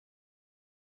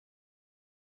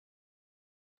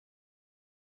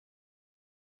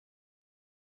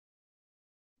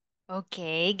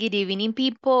Okay, good evening,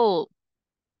 people.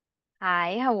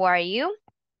 Hi, how are you?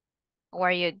 How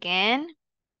are you again?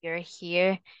 You're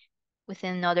here with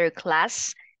another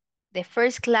class, the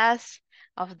first class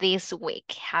of this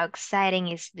week. How exciting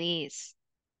is this?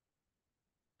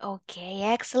 Okay,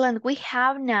 excellent. We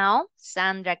have now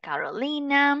Sandra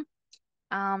Carolina.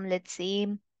 Let's see.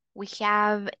 We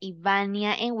have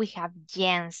Ivania and we have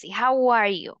Jency. How are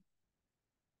you?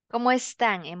 ¿Cómo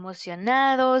están?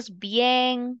 ¿Emocionados?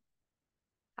 ¿Bien?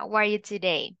 How are you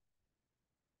today?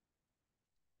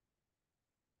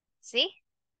 ¿Sí?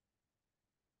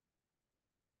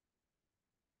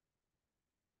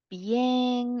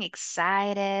 Bien,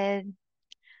 excited.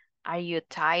 Are you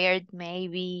tired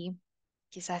maybe?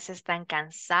 Quizás están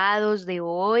cansados de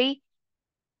hoy.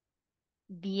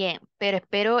 Bien, pero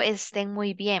espero estén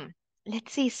muy bien.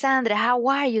 Let's see, Sandra. How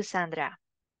are you, Sandra?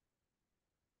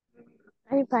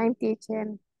 I'm fine,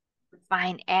 teacher.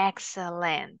 Fine,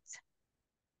 excellent.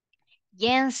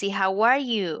 Yancy, how are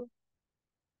you?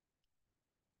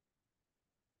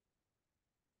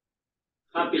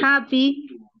 Happy.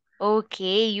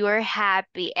 Okay, you're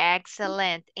happy,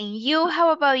 excellent. And you,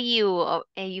 how about you,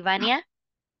 Ivania?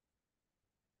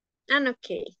 And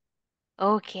okay.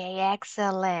 Okay,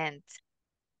 excellent.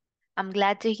 I'm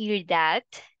glad to hear that.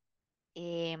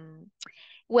 Um,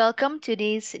 Welcome to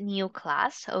this new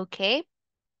class, okay?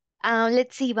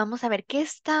 Let's see, vamos a ver, ¿qué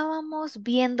estábamos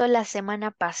viendo la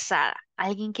semana pasada?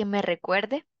 ¿Alguien que me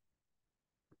recuerde?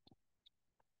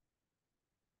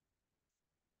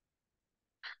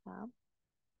 Ah,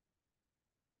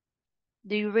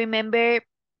 Do you remember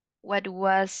what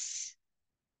was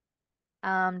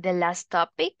the last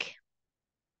topic?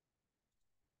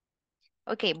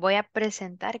 Ok, voy a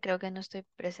presentar, creo que no estoy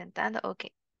presentando. Ok.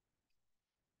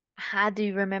 Do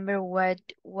you remember what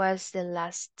was the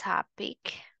last topic?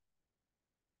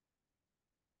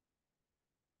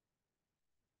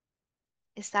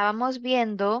 Estábamos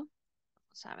viendo,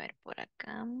 vamos a ver por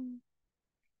acá.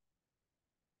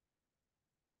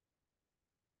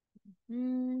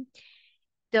 Mm,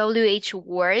 WH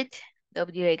word,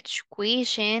 WH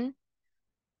question.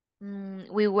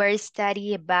 We were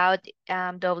studying about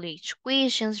WH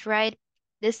questions, right?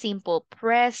 The simple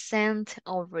present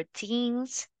or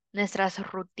routines, nuestras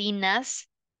rutinas.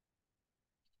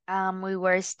 We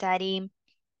were studying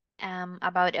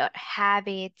about our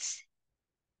habits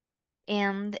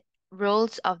and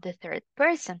rules of the third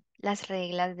person, las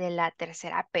reglas de la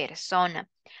tercera persona.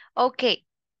 Ok,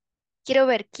 quiero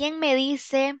ver, ¿quién me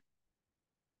dice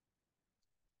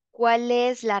cuál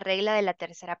es la regla de la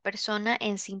tercera persona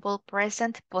en simple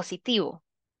present positivo?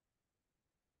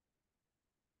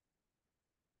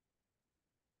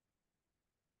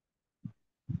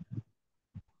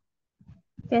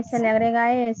 Que se le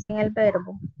agrega S en el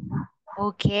verbo.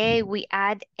 Okay, we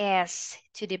add S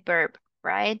to the verb,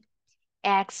 right?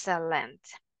 Excellent.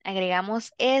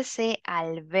 Agregamos S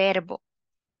al verbo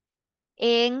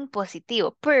en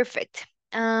positivo. Perfect.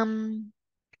 Can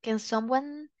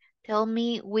someone tell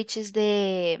me which is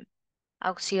the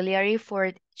auxiliary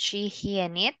for she, he,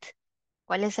 and it?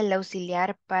 ¿Cuál es el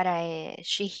auxiliar para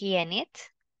she, he, and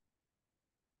it?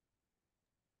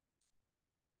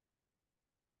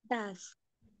 Das.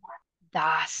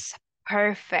 Does.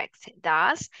 Perfect.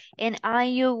 Does. And I,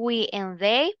 you, we, and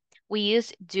they, we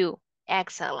use do.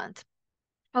 Excellent.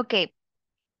 Ok.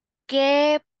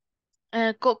 ¿Qué,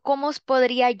 cómo os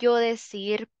podría yo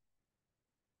decir,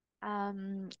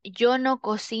 yo no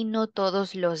cocino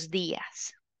todos los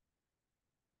días?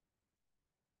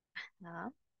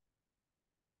 ¿No?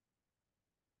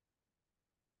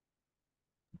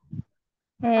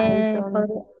 I don't.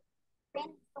 Podría-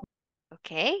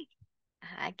 Ok.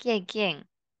 Ajá, ¿quién?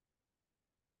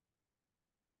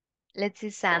 Let's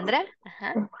see, Sandra.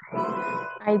 Ajá.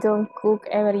 I don't cook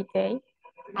every day.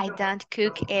 I don't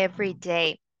cook every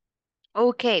day.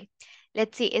 Ok.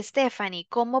 Let's see, Stephanie,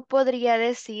 ¿cómo podría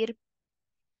decir,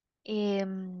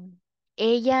 em,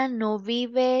 ella no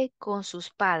vive con sus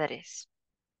padres?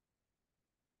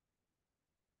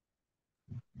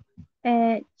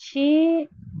 She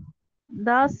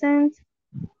doesn't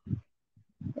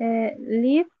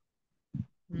live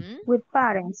 ¿Mm? with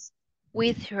parents.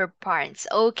 With her parents.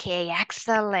 Okay,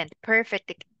 excellent.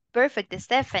 Perfect. Perfect,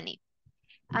 Stephanie.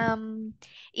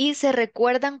 Y se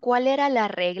recuerdan cuál era la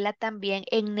regla también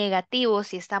en negativo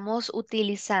si estamos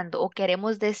utilizando o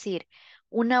queremos decir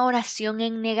una oración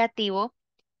en negativo,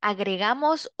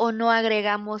 ¿agregamos o no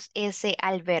agregamos ese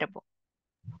al verbo?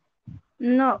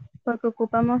 No, porque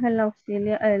ocupamos el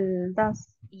auxilio, el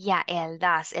das. Ya, el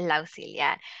das, el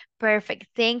auxiliar. Perfect.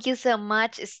 Thank you so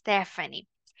much, Stephanie.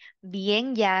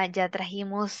 Bien, ya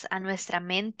trajimos a nuestra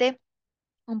mente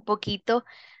un poquito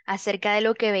acerca de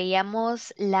lo que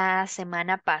veíamos la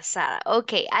semana pasada.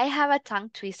 Ok, I have a tongue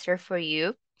twister for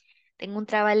you. Tengo un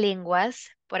trabalenguas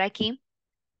por aquí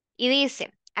y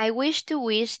dice, I wish to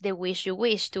wish the wish you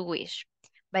wish to wish.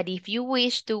 But if you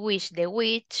wish to wish the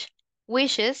wish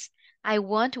wishes, I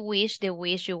won't wish the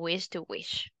wish you wish to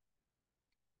wish.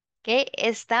 Ok,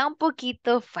 está un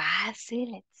poquito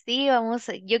fácil. Sí,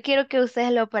 yo quiero que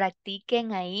ustedes lo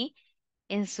practiquen ahí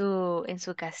en su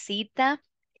casita.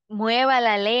 Mueva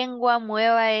la lengua,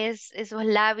 mueva esos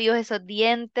labios, esos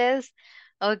dientes.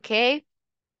 Ok.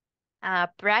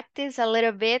 Practice a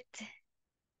little bit.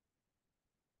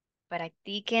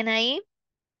 Practiquen ahí.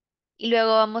 Y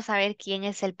luego vamos a ver quién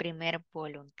es el primer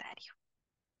voluntario.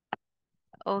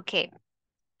 Ok.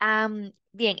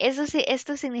 Bien,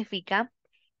 esto significa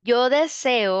yo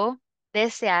deseo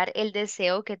desear el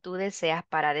deseo que tú deseas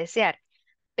para desear.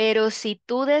 Pero si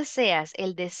tú deseas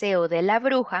el deseo de la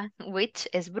bruja, which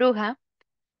es bruja,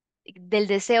 del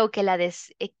deseo que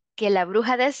la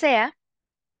bruja desea,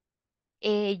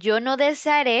 yo no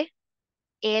desearé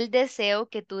el deseo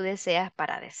que tú deseas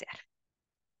para desear.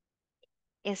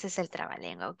 Ese es el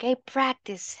trabalengua, ¿ok?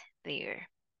 Practice there.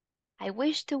 I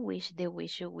wish to wish the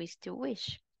wish you wish to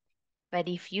wish. But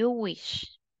if you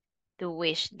wish to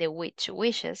wish the witch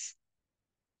wishes,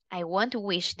 I won't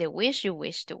wish the wish you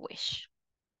wish to wish.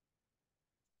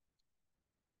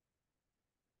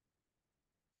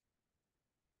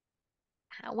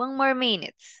 One more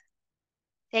minute.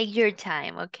 Take your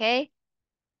time, okay?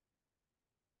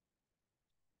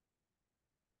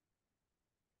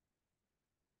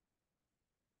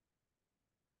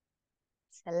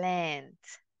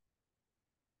 Excelente.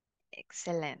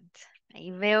 Excelente.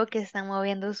 Ahí veo que están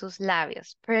moviendo sus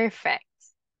labios. Perfect.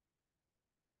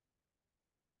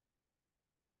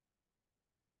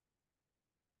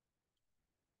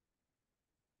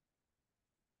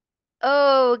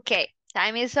 Okay,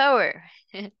 time is over.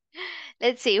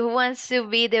 Let's see, who wants to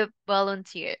be the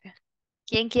volunteer?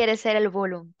 ¿Quién quiere ser el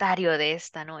voluntario de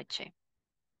esta noche?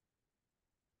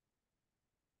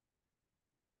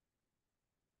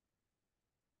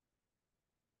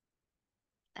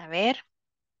 A ver.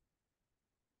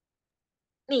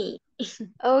 Me.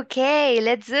 Okay,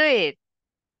 let's do it.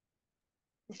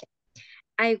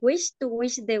 I wish to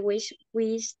wish the wish.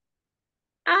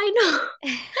 I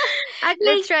know. Let's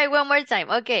Ugly. try one more time.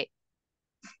 Okay.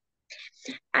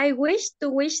 I wish to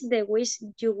wish the wish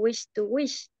you wish to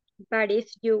wish. But if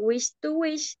you wish to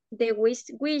wish the wish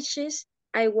wishes,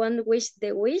 I won't wish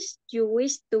the wish you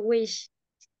wish to wish.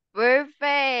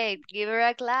 Perfect. Give her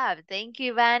a clap. Thank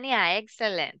you, Vania.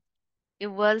 Excellent. It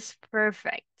was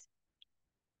perfect.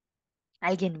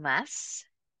 ¿Alguien más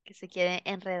que se quiere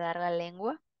enredar la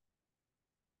lengua?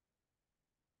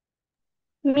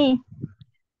 Me.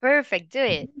 Perfect. Do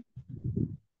it.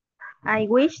 I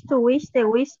wish to wish the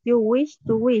wish you wish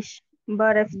to wish.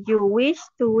 But if you wish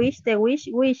to wish the wish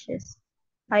wishes,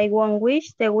 I won't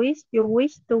wish the wish you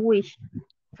wish to wish.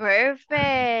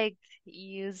 Perfect.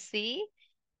 You see,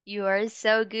 you are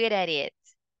so good at it.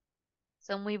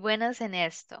 Son muy buenas en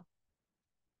esto.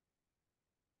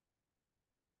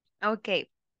 Okay.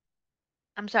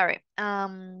 I'm sorry.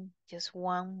 Just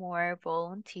one more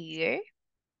volunteer.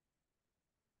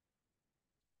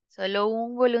 Solo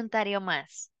un voluntario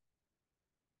más.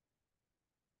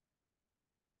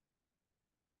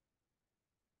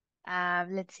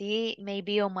 Let's see,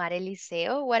 maybe Omar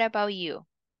Eliseo. What about you?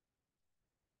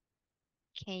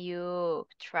 Can you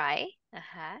try?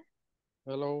 Ajá.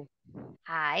 Hello,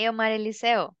 Hi, Omar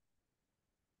Eliseo.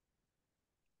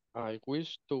 I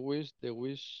wish to wish the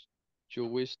wish you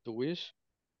wish to wish,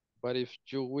 but if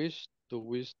you wish to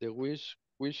wish the wish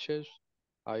wishes,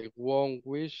 I won't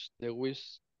wish the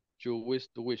wish you wish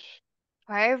to wish.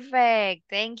 Perfect.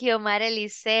 Thank you, Omar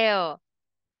Eliseo.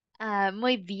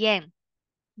 Muy bien.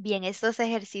 Bien, estos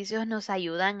ejercicios nos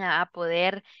ayudan a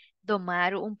poder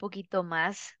domar un poquito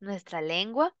más nuestra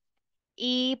lengua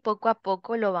y poco a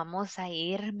poco lo vamos a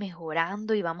ir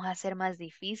mejorando y vamos a hacer más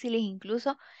difíciles.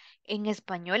 Incluso en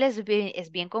español es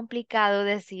bien complicado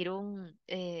decir un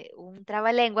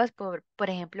trabalenguas, por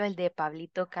ejemplo, el de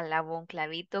Pablito clavó un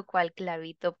clavito, ¿cuál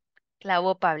clavito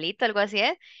clavó Pablito? Algo así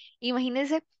es.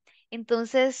 Imagínense.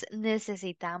 Entonces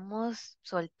necesitamos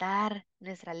soltar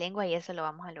nuestra lengua y eso lo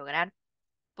vamos a lograr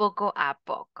poco a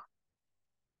poco.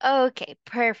 Okay,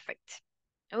 perfect.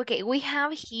 Okay, we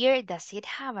have here, does it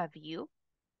have a view?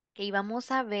 Ok, vamos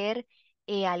a ver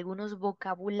algunos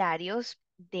vocabularios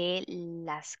de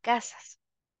las casas.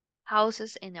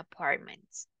 Houses and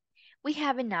apartments. We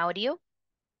have an audio.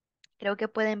 Creo que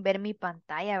pueden ver mi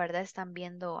pantalla, ¿verdad? Están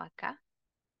viendo acá.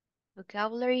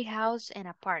 Vocabulary, house and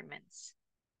apartments.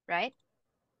 Right?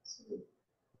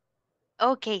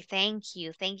 Okay, thank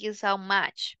you. Thank you so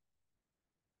much.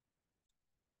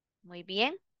 Muy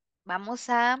bien. Vamos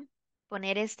a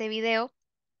poner este video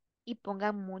y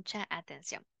pongan mucha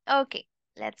atención. Okay,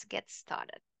 let's get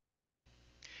started.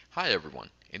 Hi everyone.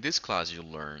 In this class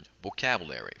you'll learn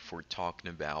vocabulary for talking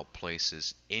about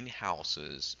places in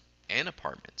houses and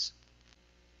apartments.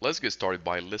 Let's get started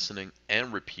by listening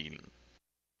and repeating.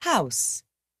 House.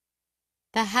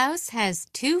 The house has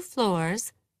 2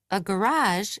 floors, a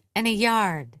garage, and a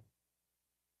yard.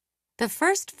 The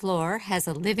first floor has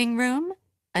a living room,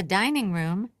 a dining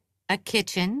room, a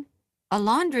kitchen, a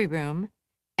laundry room,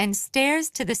 and stairs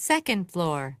to the second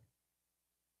floor.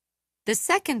 The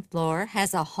second floor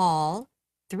has a hall,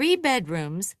 3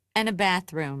 bedrooms, and a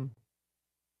bathroom.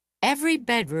 Every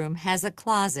bedroom has a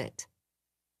closet.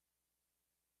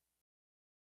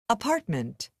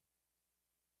 Apartment.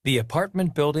 The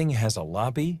apartment building has a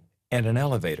lobby and an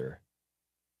elevator.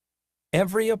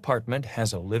 Every apartment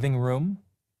has a living room,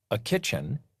 a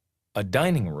kitchen, a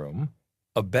dining room,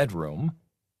 a bedroom,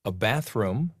 a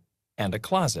bathroom, and a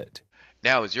closet.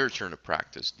 Now it's your turn to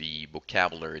practice the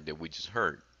vocabulary that we just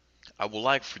heard. I would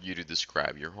like for you to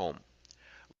describe your home.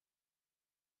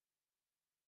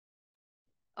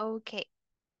 Okay,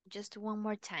 just one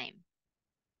more time.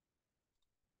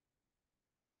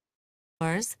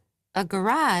 Floors, a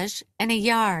garage, and a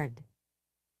yard.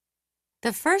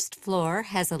 The first floor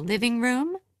has a living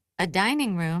room, a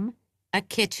dining room, a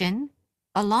kitchen,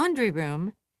 a laundry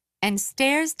room, and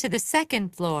stairs to the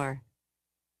second floor.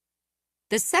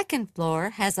 The second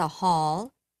floor has a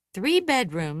hall, 3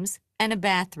 bedrooms, and a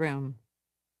bathroom.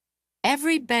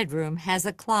 Every bedroom has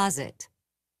a closet.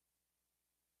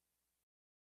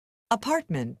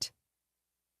 Apartment.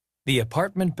 The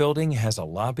apartment building has a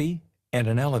lobby and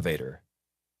an elevator.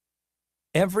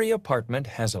 Every apartment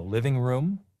has a living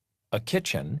room, a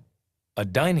kitchen, a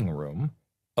dining room,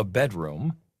 a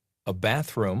bedroom, a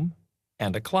bathroom,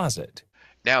 and a closet.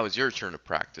 Now it's your turn to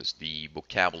practice the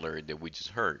vocabulary that we just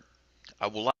heard. I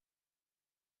would like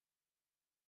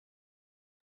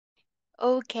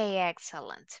Okay,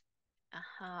 excellent.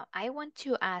 I want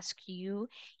to ask you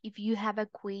if you have a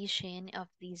question of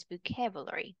this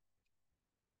vocabulary.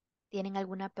 ¿Tienen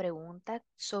alguna pregunta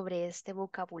sobre este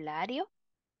vocabulario?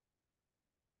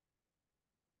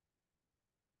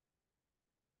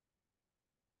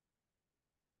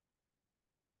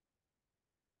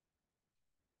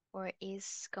 Or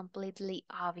is completely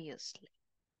obviously?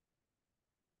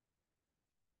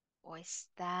 ¿O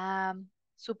está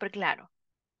súper claro?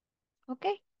 Ok,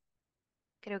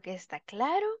 creo que está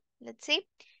claro. Let's see.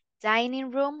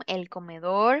 Dining room, el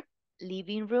comedor.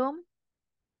 Living room,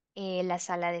 la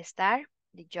sala de estar.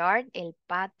 The yard, el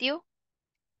patio.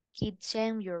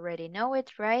 Kitchen, you already know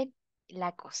it, right?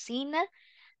 La cocina.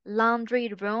 Laundry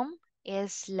room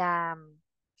es la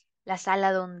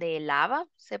sala donde lava,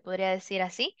 se podría decir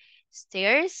así.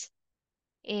 Stairs,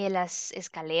 las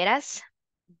escaleras.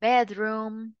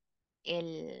 Bedroom,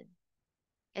 el,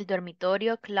 el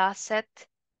dormitorio. Closet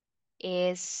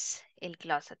es el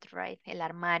closet, right? El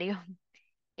armario.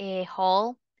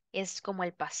 Hall es como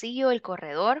el pasillo, el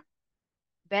corredor.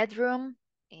 Bedroom,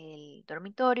 el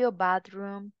dormitorio.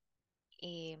 Bathroom,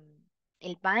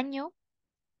 el baño.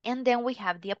 And then we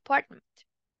have the apartment.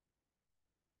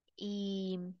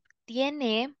 Y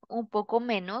tiene un poco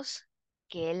menos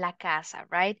que la casa,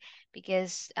 right?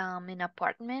 Because an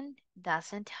apartment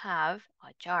doesn't have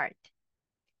a yard.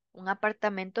 Un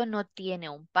apartamento no tiene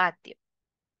un patio.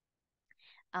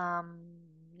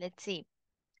 Let's see.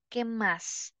 ¿Qué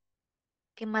más?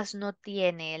 ¿Qué más no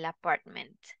tiene el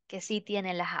apartment? Que sí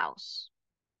tiene la house.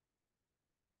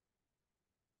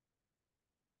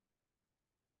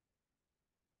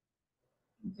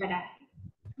 Un Garage.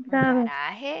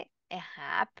 garaje.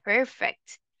 Ajá,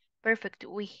 perfect. Perfect.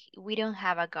 We don't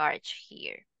have a garage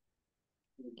here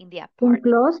in the Un apartment.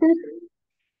 closet.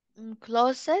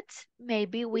 Closet,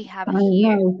 maybe we have Ay,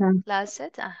 here. no, hija.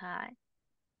 Closet,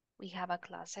 we have a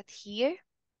closet here.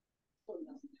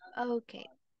 Okay,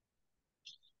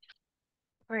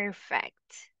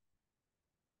 perfect.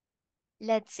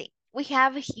 Let's see. We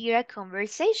have here a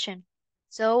conversation.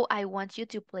 So I want you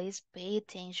to please pay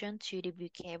attention to the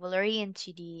vocabulary and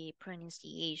to the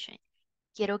pronunciation.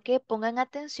 Quiero que pongan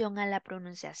atención a la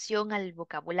pronunciación, al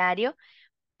vocabulario,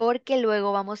 porque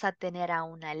luego vamos a tener a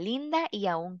una Linda y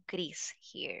a un Chris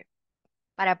here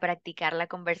para practicar la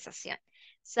conversación.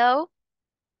 So,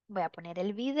 voy a poner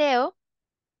el video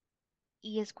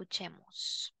y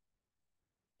escuchemos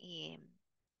el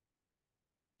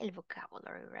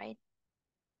vocabulary, right?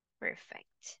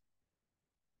 Perfect.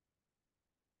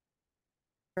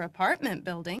 Apartment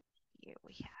building. Here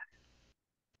we have.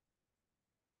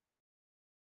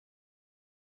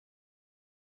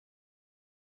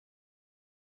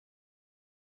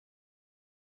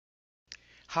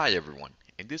 Hi everyone.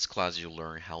 In this class you'll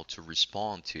learn how to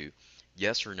respond to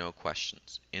yes or no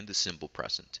questions in the simple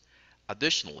present.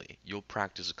 Additionally, you'll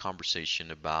practice a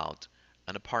conversation about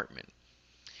an apartment,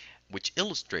 which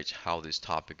illustrates how this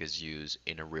topic is used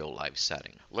in a real life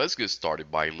setting. Let's get started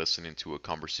by listening to a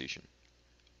conversation.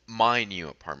 My new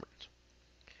apartment.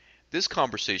 This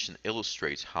conversation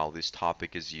illustrates how this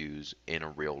topic is used in a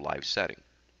real life setting.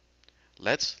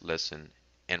 Let's listen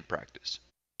and practice.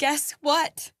 Guess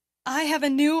what? I have a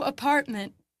new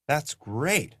apartment. That's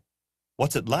great.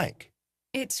 What's it like?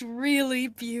 It's really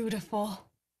beautiful.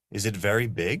 Is it very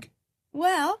big?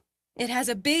 Well, it has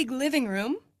a big living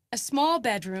room, a small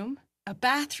bedroom, a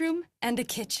bathroom, and a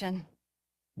kitchen.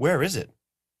 Where is it?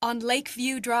 On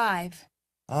Lakeview Drive.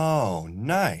 Oh,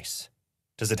 nice.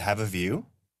 Does it have a view?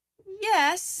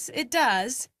 Yes, it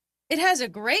does. It has a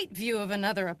great view of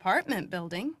another apartment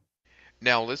building.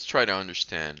 Now let's try to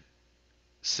understand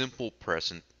simple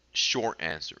present short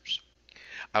answers.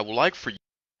 I would like for you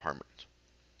apartment.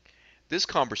 This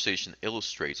conversation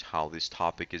illustrates how this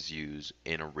topic is used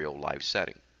in a real life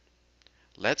setting.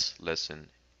 Let's listen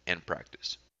and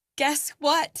practice. Guess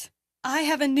what? I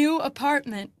have a new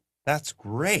apartment. That's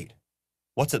great.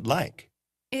 What's it like?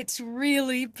 It's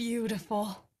really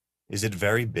beautiful. Is it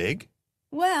very big?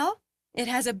 Well, it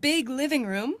has a big living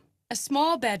room, a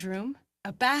small bedroom,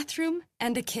 a bathroom,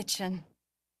 and a kitchen.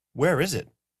 Where is it?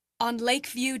 On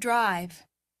Lakeview Drive.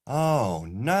 Oh,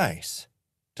 nice.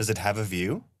 Does it have a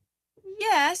view?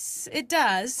 Yes, it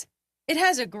does. It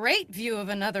has a great view of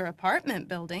another apartment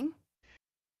building.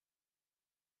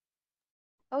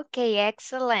 Okay,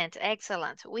 excellent,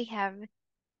 excellent. We have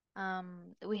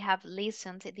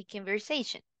listened to the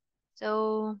conversation.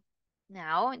 So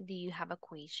now, do you have a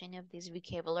question of this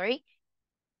vocabulary?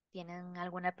 ¿Tienen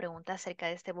alguna pregunta acerca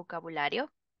de este vocabulario?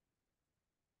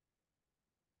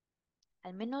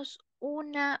 Al menos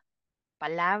una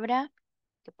palabra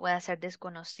que pueda ser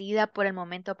desconocida por el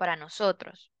momento para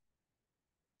nosotros.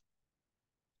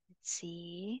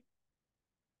 Sí.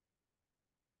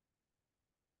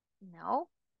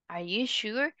 No. Are you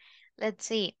sure? Let's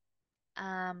see.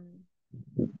 Yeah,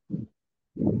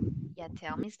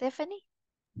 tell me, Stephanie.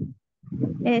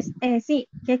 Sí,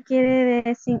 ¿qué quiere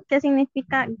decir? ¿Qué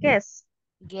significa guess?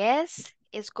 Guess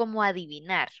es como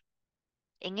adivinar.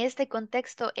 En este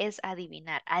contexto es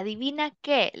adivinar. ¿Adivina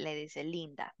qué? Le dice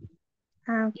Linda.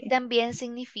 Ah, Y ok. también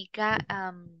significa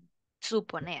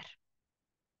suponer.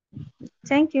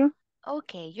 Thank you.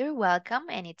 Okay, you're welcome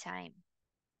anytime.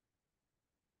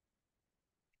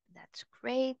 That's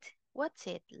great. What's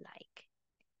it like?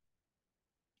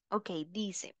 Ok,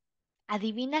 dice,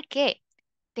 ¿adivina qué?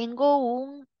 Tengo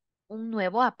un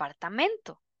nuevo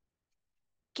apartamento.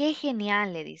 Qué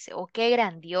genial, le dice, o qué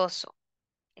grandioso.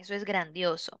 Eso es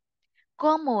grandioso.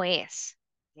 ¿Cómo es?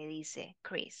 Le dice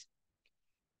Chris.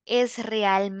 Es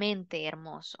realmente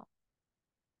hermoso.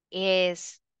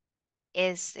 Es,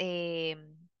 es, eh,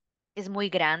 es muy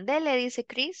grande, le dice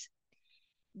Chris.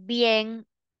 Bien,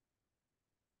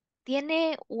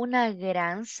 tiene una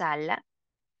gran sala,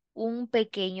 un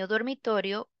pequeño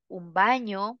dormitorio, un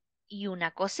baño y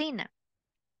una cocina.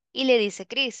 Y le dice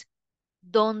Chris,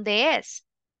 ¿dónde es?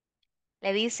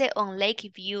 Le dice on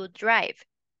Lakeview Drive.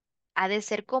 Ha de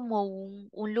ser como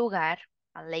un lugar,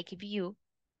 a Lakeview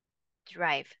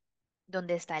Drive,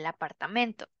 donde está el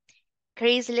apartamento.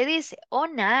 Chris le dice, oh,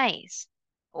 nice.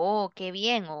 Oh, qué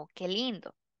bien, oh, qué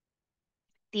lindo.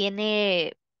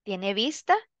 ¿Tiene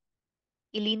vista?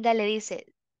 Y Linda le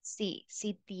dice, sí,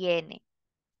 sí tiene.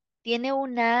 Tiene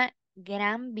una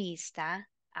gran vista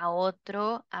a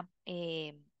otro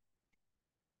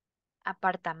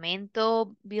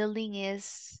apartamento, building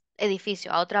es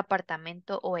edificio, a otro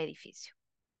apartamento o edificio.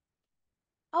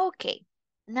 Okay,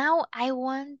 now I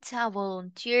want a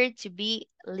volunteer to be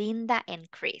Linda and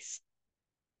Chris.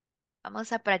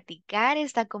 Vamos a practicar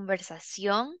esta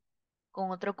conversación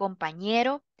con otro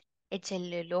compañero.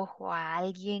 Échele el ojo a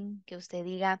alguien que usted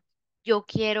diga, yo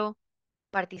quiero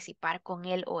participar con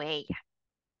él o ella.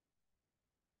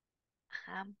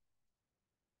 Ajá.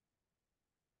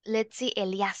 Let's see,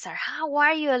 Eliazar. How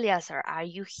are you, Eliazar? Are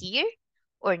you here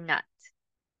or not?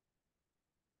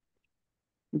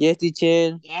 Yes,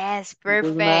 teacher. Yes, Good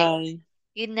perfect. night.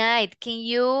 Good night. Can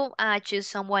you choose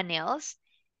someone else?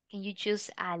 Can you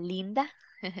choose a Linda?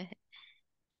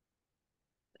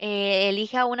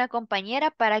 Elija una compañera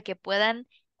para que puedan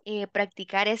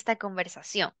practicar esta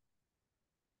conversación.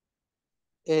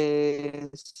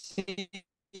 Sí,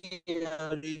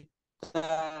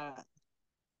 ahorita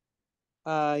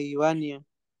a Ivania.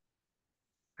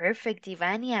 Perfect,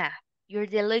 Ivania. You're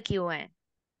the lucky one.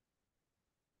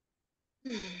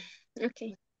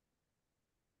 Okay.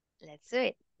 Let's do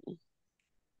it.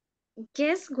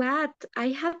 Guess what? I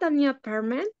have a new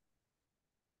apartment.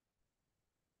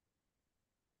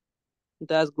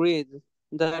 That's great.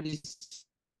 That is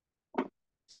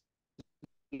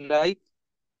like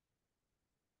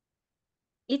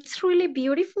It's really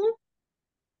beautiful.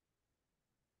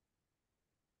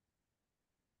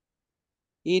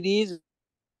 it is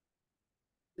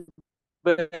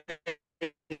very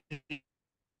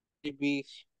big.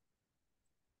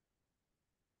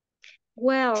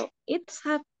 Well, it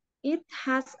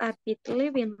has a big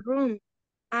living room,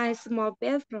 a small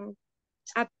bedroom,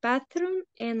 a bathroom,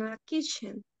 and a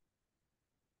kitchen.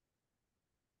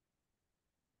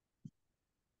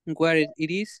 Where it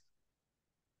is?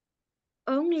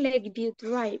 On Lakeview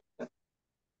Drive.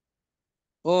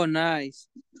 Oh, nice.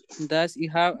 Does it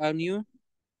have a new?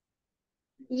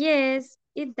 Yes,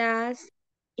 it does.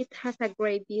 It has a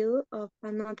great view of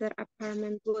another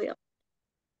apartment building.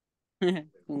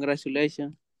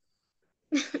 Congratulations.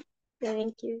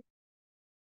 Thank you.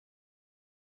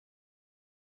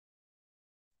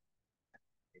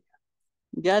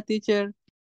 Yeah, teacher.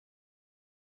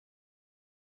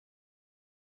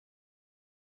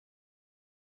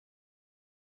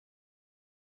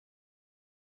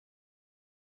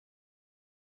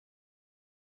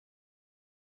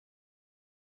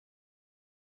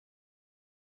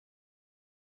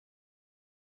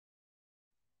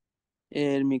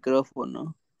 El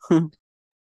micrófono.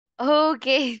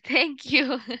 Okay, thank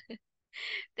you.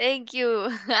 Thank you.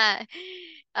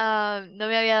 No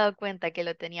me había dado cuenta que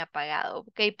lo tenía apagado.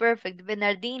 Okay, perfect.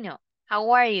 Bernardino,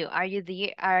 how are you? Are you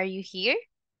there? Are you here?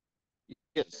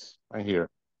 Yes, I'm here.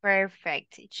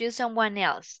 Perfect. Choose someone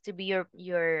else to be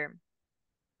your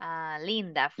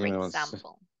Linda, for Give me one sec.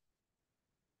 example.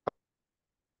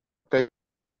 Okay.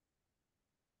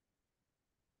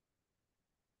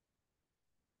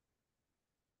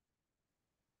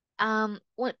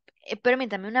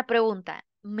 Permítame una pregunta.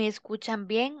 ¿Me escuchan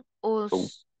bien o Oh,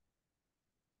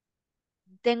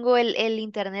 tengo el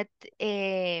internet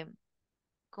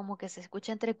como que se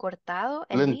escucha entrecortado,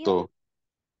 el mío? lento.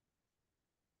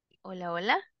 Hola,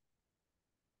 hola.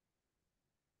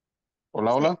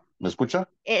 Hola, Se- hola. ¿Me escucha?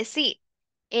 sí,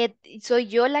 soy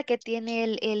yo la que tiene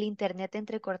el internet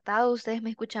entrecortado. ¿Ustedes me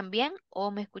escuchan bien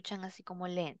o me escuchan así como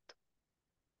lento?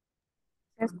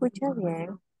 Se escucha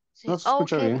bien. Sí. No se Oh,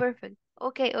 escucha ok, bien. perfect.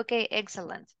 Okay, okay,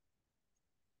 excellent.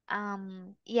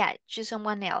 Yeah, choose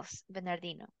someone else,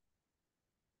 Bernardino.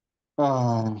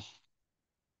 Ah,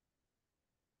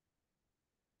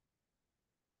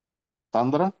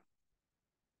 Sandra.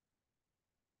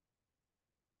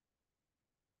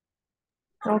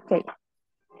 Okay.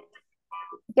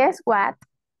 Guess what?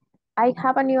 I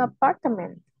have a new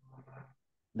apartment.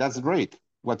 That's great.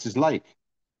 What's it like?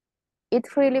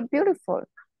 It's really beautiful.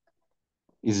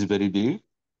 Is it very big?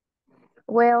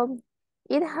 Well,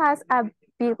 it has a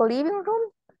big living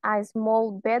room, a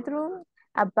small bedroom,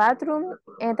 a bathroom,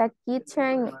 and a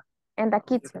kitchen.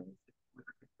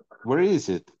 Where is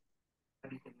it?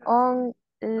 On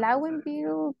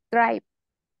Lowenville Drive.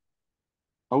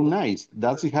 Oh, nice.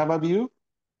 Does it have a view?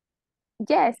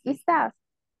 Yes, it does.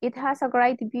 It has a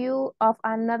great view of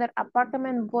another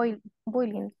apartment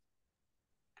building.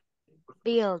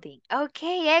 Building.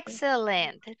 Okay,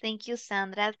 excellent. Thank you,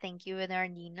 Sandra. Thank you,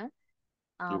 Bernardino.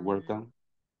 You're Um, welcome.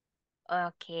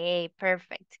 ok,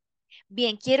 perfect.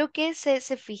 Bien, quiero que se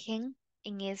fijen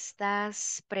en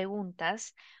estas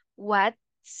preguntas.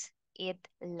 What's it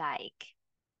like?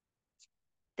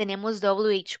 Tenemos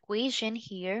WH question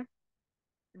here.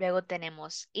 Luego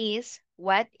tenemos is.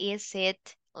 What is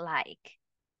it like?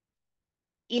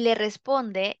 Y le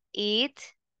responde, it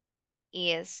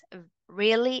is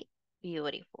really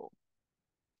beautiful.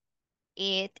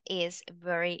 It is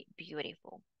very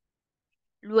beautiful.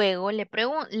 Luego le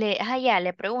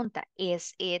pregunta,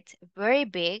 ¿is it very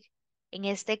big? En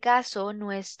este caso,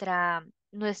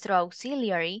 nuestro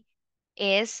auxiliary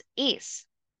es is.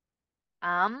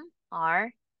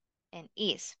 Are, and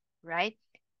is, right?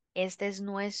 Este es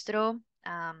nuestro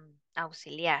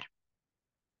auxiliar.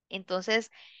 Entonces,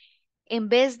 en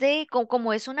vez de,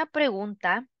 como es una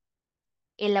pregunta,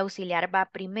 el auxiliar va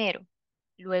primero.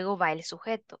 Luego va el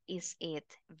sujeto. Is it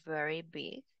very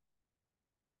big?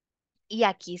 Y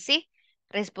aquí sí,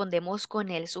 respondemos con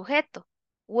el sujeto.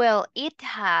 Well, it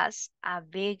has a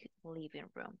big living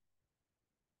room.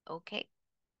 Ok.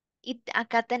 Y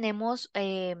acá tenemos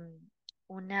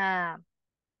una,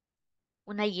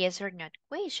 una yes or no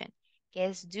question, que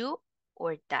es do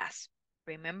or does.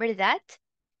 Remember that?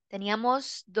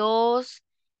 Teníamos dos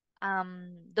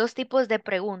tipos de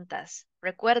preguntas.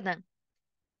 ¿Recuerdan?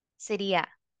 Sería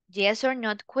yes or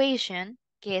no question,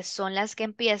 que son las que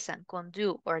empiezan con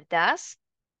do or does,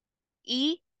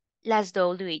 y las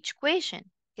WH question,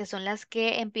 que son las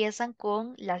que empiezan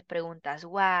con las preguntas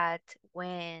what,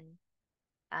 when,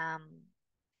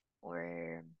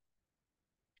 or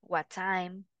what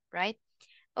time, right?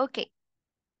 Okay,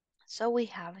 so we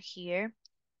have here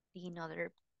the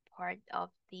another part of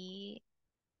the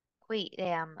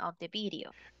of the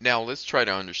video. Now let's try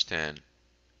to understand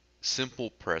simple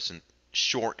present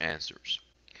short answers.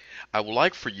 I would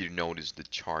like for you to notice the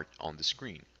chart on the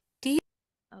screen.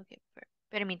 Okay,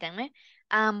 permítanme.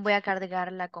 Voy a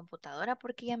cargar la computadora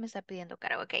porque ya me está pidiendo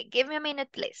carga. Okay, give me a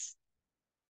minute, please.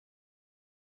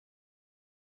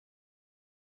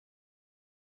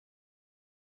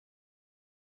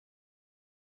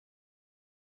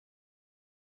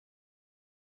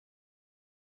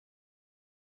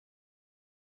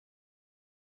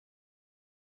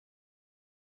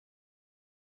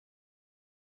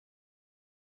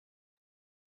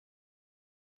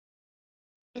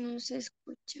 No se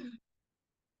escucha.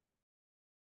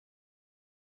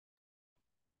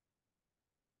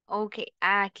 Ok,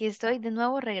 aquí estoy de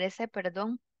nuevo, regresé,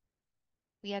 perdón.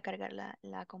 Voy a cargar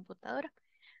la computadora.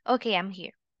 Okay, I'm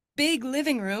here. Big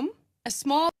living room, a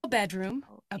small bedroom,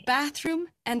 a Okay. bathroom,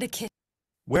 and a kitchen.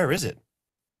 Where is it?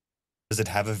 Does it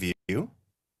have a view?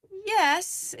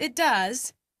 Yes, it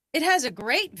does. It has a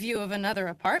great view of another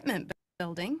apartment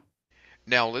building.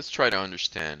 Now let's try to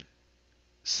understand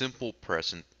simple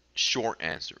present short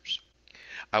answers.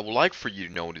 I would like for you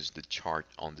to notice the chart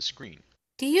on the screen.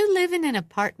 Do you live in an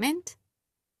apartment?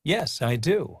 Yes, I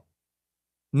do.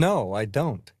 No, I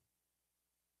don't.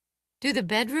 Do the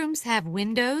bedrooms have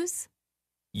windows?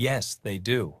 Yes, they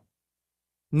do.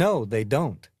 No, they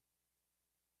don't.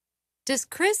 Does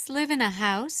Chris live in a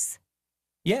house?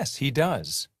 Yes, he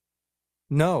does.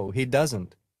 No, he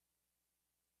doesn't.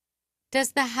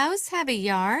 Does the house have a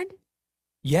yard?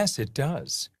 Yes, it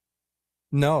does.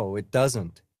 No, it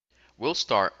doesn't. We'll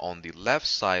start on the left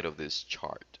side of this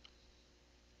chart.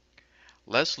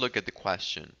 Let's look at the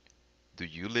question, do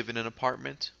you live in an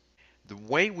apartment? The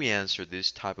way we answer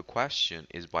this type of question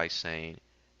is by saying,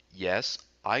 yes,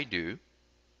 I do,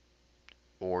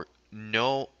 or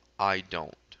no, I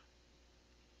don't.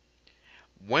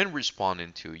 When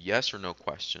responding to yes or no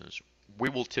questions, we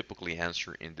will typically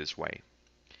answer in this way.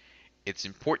 It's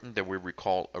important that we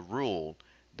recall a rule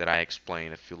that I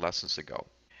explained a few lessons ago.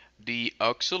 The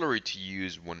auxiliary to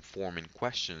use when forming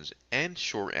questions and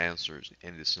short answers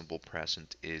in the simple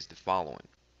present is the following.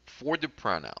 For the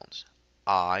pronouns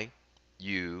I,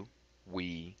 you,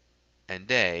 we, and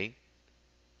they,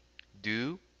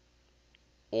 do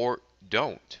or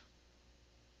don't.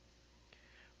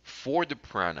 For the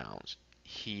pronouns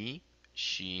he,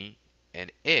 she,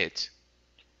 and it,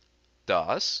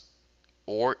 does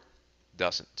or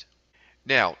doesn't.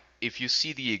 Now, if you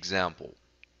see the example,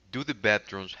 do the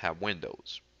bedrooms have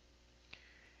windows?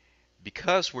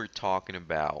 Because we're talking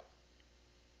about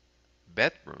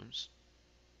bedrooms,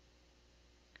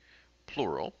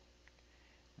 plural,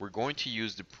 we're going to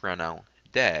use the pronoun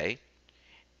they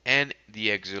and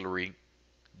the auxiliary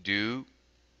do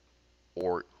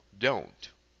or don't.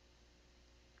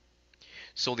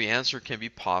 So the answer can be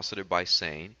positive by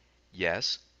saying,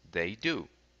 yes, they do.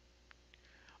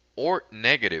 Or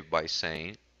negative by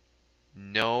saying,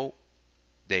 no,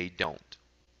 they don't.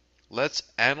 Let's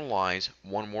analyze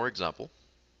one more example.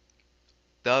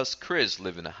 Does Chris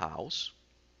live in a house?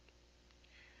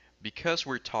 Because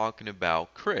we're talking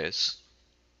about Chris,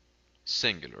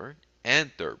 singular,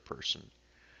 and third person,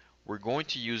 we're going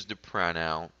to use the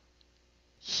pronoun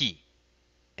he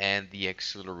and the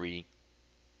auxiliary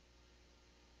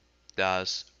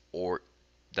does or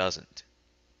doesn't.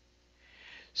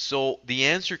 So the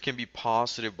answer can be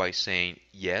positive by saying,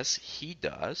 yes, he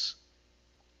does,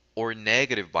 or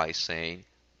negative by saying,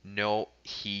 no,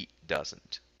 he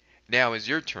doesn't. Now it's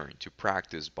your turn to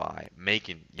practice by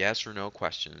making yes or no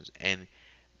questions and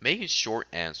making short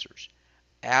answers.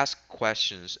 Ask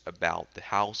questions about the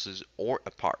houses or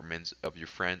apartments of your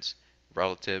friends,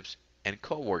 relatives, and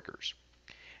coworkers,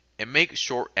 and make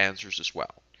short answers as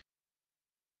well.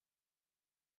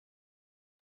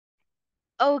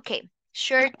 Okay,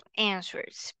 short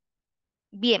answers.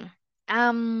 Bien.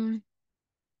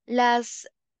 Las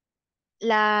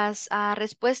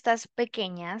respuestas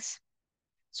pequeñas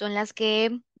son las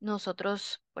que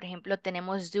nosotros, por ejemplo,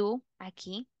 tenemos do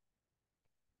aquí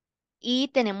y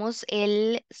tenemos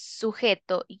el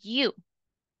sujeto you.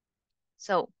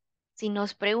 So, si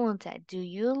nos pregunta, do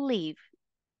you live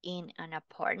in an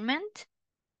apartment?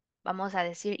 Vamos a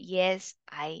decir, yes,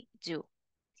 I do.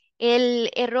 El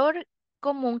error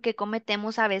común que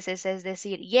cometemos a veces es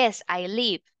decir, yes, I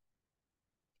live,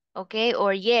 ¿ok?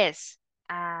 Or yes,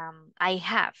 I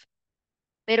have.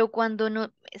 Pero cuando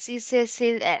no, si se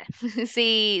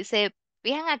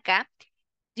fijan acá,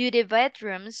 do the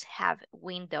bedrooms have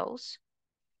windows?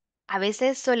 A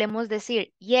veces solemos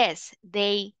decir, yes,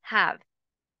 they have,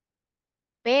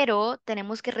 pero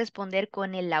tenemos que responder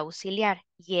con el auxiliar,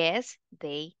 yes,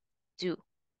 they do.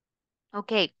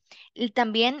 Ok, y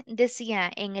también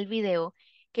decía en el video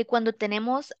que cuando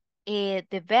tenemos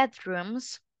the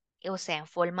bedrooms, o sea,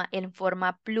 en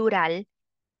forma plural,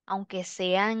 aunque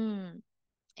sean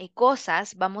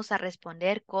cosas, vamos a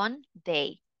responder con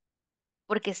they,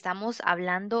 porque estamos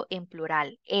hablando en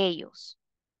plural, ellos.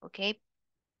 Ok,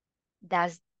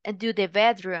 do the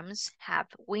bedrooms have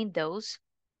windows?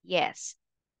 Yes,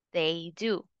 they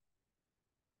do.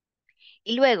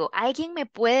 Y luego, alguien me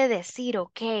puede decir,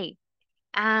 ok,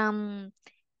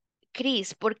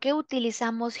 Chris, ¿por qué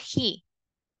utilizamos he?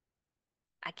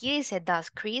 Aquí dice,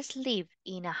 does Chris live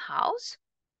in a house?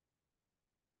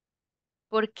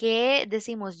 ¿Por qué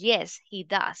decimos yes, he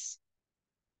does?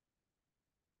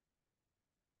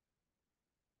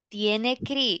 ¿Tiene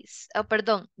Chris, oh,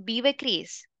 perdón, vive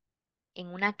Chris en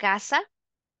una casa?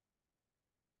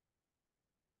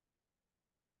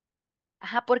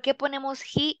 Ajá, ¿por qué ponemos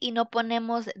he y no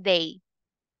ponemos they?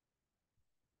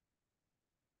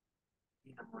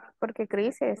 Porque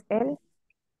Chris es él.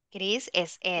 Chris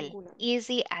es él. Singular.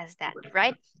 Easy as that,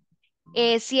 right?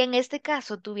 Si en este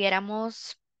caso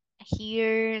tuviéramos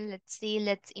here, let's see,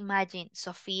 let's imagine,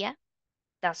 Sofía.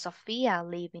 Does Sofía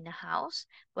live in a house?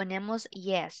 Ponemos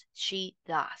yes, she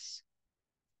does.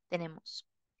 Tenemos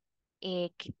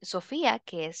Sofía,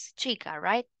 que es chica,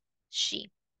 right?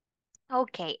 She.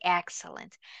 Ok,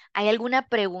 excellent. ¿Hay alguna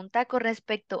pregunta con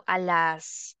respecto a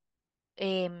las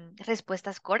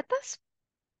respuestas cortas?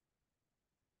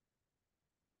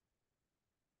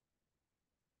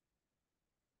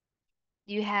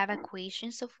 Do you have a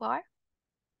question so far?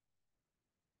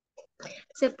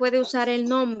 Se puede usar el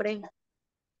nombre.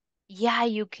 Yeah,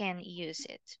 you can use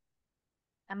it.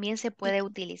 También se puede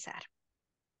utilizar.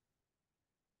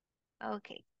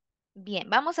 Ok. Bien,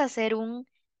 vamos a hacer un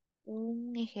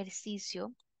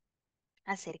ejercicio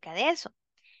acerca de eso.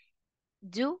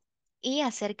 Do y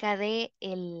acerca de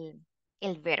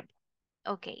el verbo.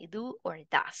 Ok, do or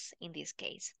does in this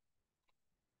case.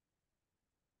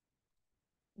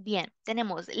 Bien,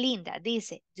 tenemos Linda,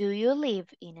 dice, do you live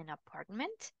in an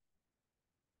apartment?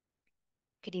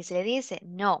 Chris le dice,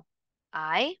 no.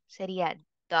 I sería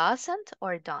doesn't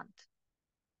or don't.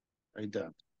 I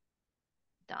don't.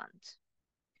 Don't.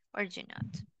 Or do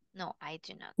not. No, I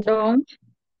do not. Don't.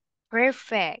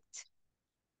 Perfect.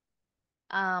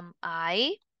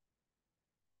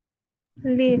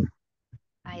 Live.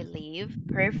 I live.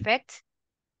 Perfect.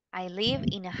 I live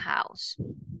in a house.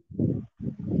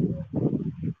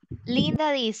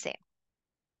 Linda dice,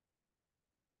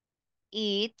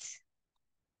 it's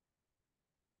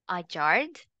a yard.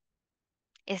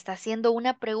 Está haciendo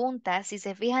una pregunta. Si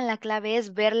se fijan, la clave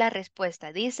es ver la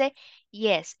respuesta. Dice,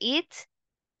 yes, it.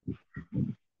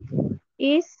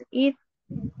 Is it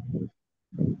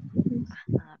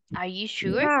Are you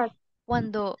sure? That.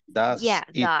 Cuando, Does yeah,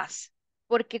 it. does.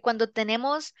 Porque cuando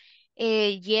tenemos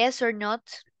yes or not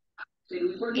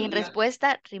en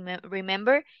respuesta,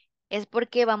 remember, es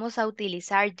porque vamos a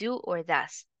utilizar do or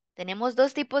does. Tenemos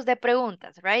dos tipos de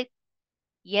preguntas, right?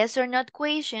 Yes or not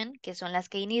question, que son las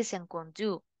que inician con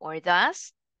do or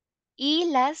does, y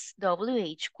las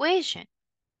WH question,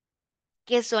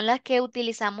 que son las que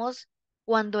utilizamos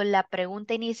cuando la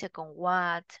pregunta inicia con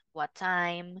what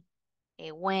time,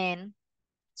 when.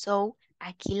 So,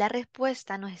 aquí la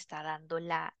respuesta nos está dando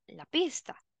la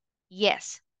pista.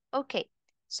 Yes. Okay.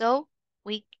 So,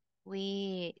 we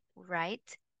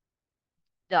write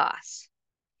does.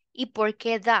 ¿Y por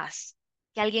qué does?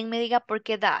 Que alguien me diga por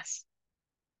qué does.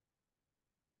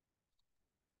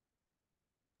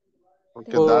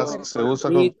 Porque Por does se usa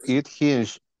con it. it, he, and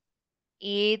she.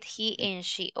 It, he, and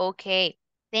she. Okay.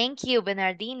 Thank you,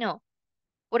 Bernardino.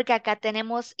 Porque acá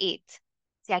tenemos it.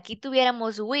 Si aquí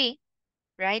tuviéramos we,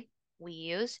 right? We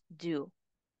use do.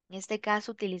 En este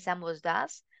caso utilizamos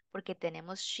does porque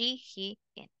tenemos she, he,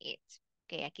 and it.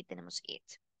 Ok, aquí tenemos it.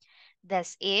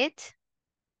 Does it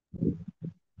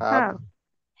Have.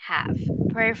 have? have?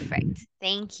 Perfect.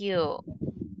 Thank you.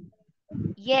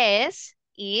 Yes,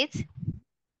 it.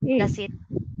 It. Does it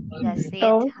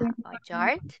Does. have a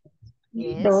yard? Does.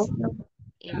 Yes,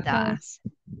 it Does. does.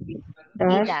 It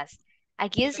Does. does.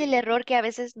 Aquí es el error que a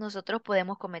veces nosotros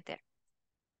podemos cometer.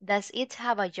 Does it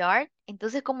have a yard?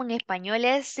 Entonces, como en español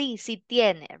es sí, sí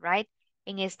tiene, right?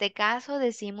 En este caso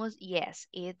decimos yes,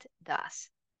 it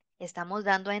does. Estamos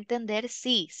dando a entender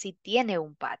sí, sí tiene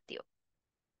un patio.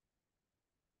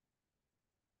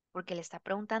 porque le está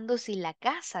preguntando si la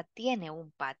casa tiene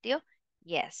un patio.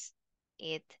 Yes,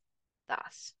 it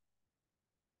does.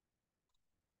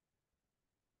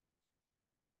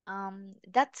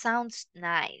 That sounds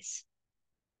nice.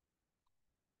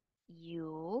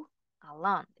 You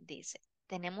alone, dice.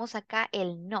 Tenemos acá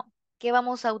el no. ¿Qué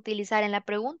vamos a utilizar en la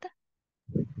pregunta?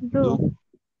 Do.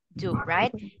 Do,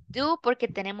 right? Do porque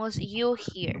tenemos you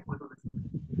here.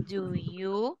 Do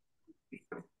you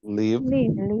Live.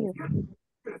 Live.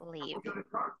 live?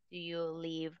 Do you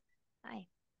live? Hi.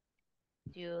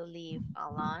 Do you live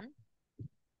alone?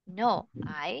 No,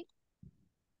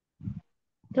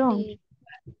 Don't.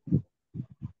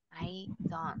 I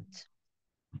don't.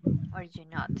 Or you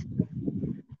not.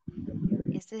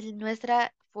 Esta es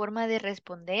nuestra forma de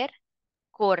responder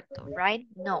corto, right?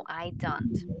 No, I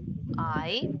don't.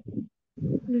 I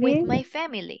with Live. my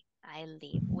family. I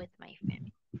live with my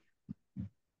family.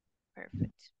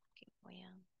 Perfect. Okay, voy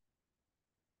a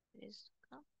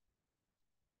esto.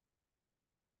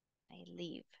 I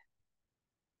live.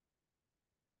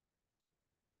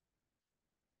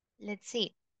 Let's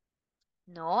see.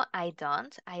 No, I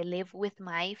don't. I live with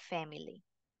my family.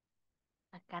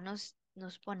 Acá nos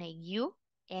pone you,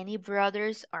 any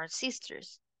brothers or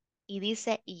sisters. Y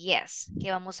dice yes.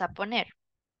 ¿Qué vamos a poner?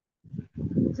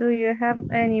 Do you have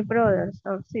any brothers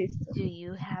or sisters? Do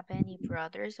you have any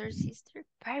brothers or sisters?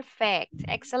 Perfect.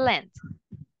 Excellent.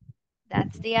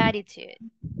 That's the attitude.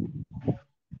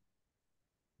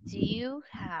 Do you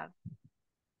have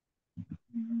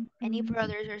any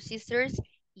brothers or sisters?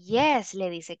 Yes, le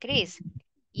dice Chris.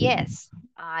 Yes,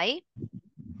 I.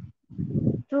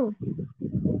 Do.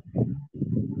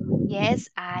 Yes,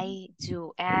 I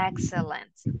do.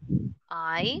 Excellent.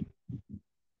 I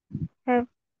Have.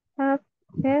 Have.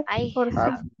 Have. I Or Have.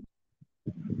 have.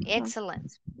 sisters.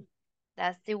 Excellent.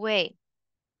 That's the way.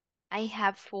 I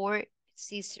have 4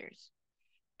 sisters.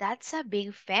 That's a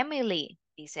big family,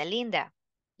 dice Linda.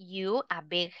 You, a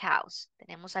big house.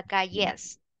 Tenemos acá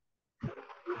yes.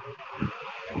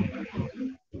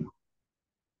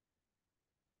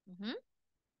 Ujú.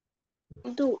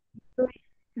 Do.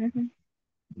 Mhm.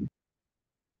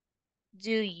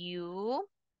 Do you?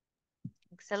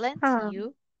 Excellent. Have.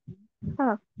 You.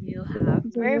 Have. You have.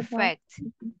 Do you have? Perfect.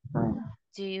 Have.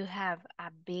 Do you have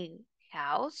a big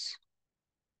house?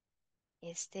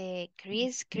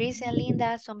 Chris y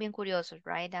Linda son bien curiosos,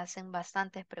 right? Hacen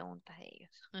bastantes preguntas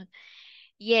ellos.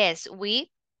 Yes,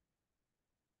 we.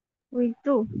 We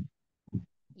do.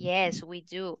 Yes, we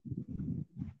do.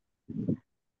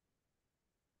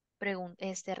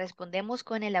 Respondemos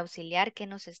con el auxiliar que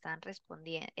nos están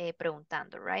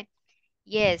preguntando, right?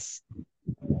 Yes,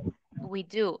 we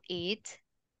do. It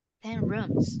 10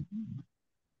 rooms.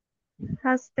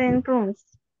 Has 10 rooms.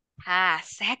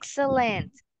 Has.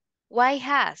 Excellent. Why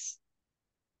has?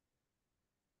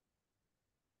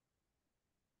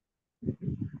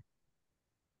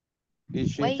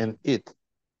 Is she Why? and it?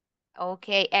 Ok,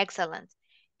 excellent.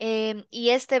 ¿Y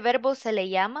este verbo se le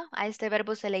llama? ¿A este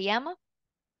verbo se le llama?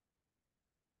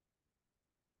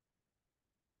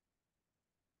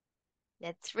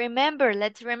 Let's remember,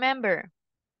 let's remember.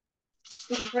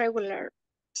 Irregular.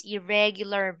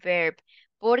 Irregular verb.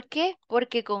 ¿Por qué?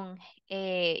 Porque con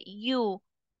you,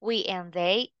 we and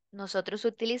they, nosotros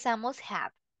utilizamos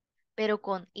have. Pero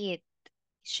con it,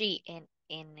 she and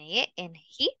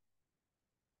he,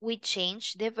 we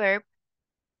change the verb,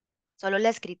 solo la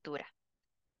escritura.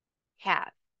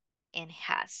 Have and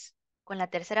has. Con la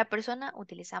tercera persona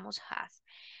utilizamos has.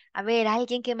 A ver,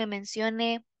 alguien que me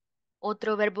mencione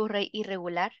otro verbo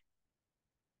irregular.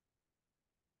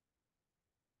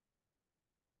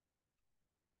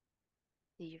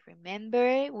 Do you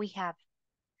remember? We have,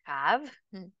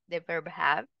 the verb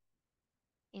have,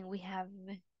 and we have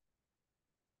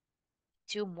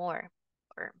 2 more,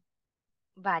 or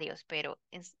varios, pero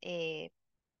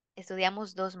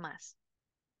estudiamos 2 más.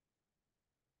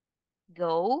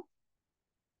 Go,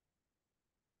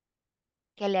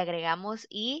 que le agregamos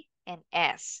i en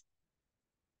s.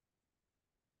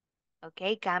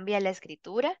 Ok, cambia la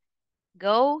escritura.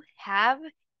 Go, have,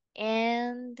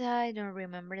 and I don't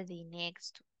remember the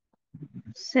next.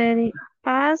 Seri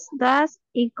pass, does,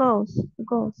 y goes.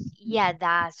 Goes. Yeah,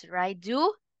 does, right?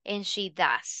 Do, and she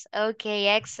does. Okay,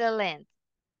 excellent.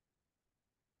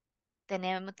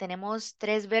 Tenemos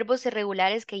 3 verbos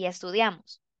irregulares que ya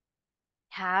estudiamos.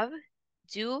 Have,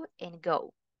 do, and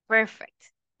go.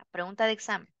 Perfect. La pregunta de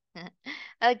examen.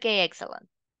 Okay, excellent.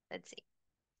 Let's see.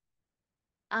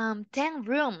 10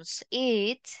 rooms,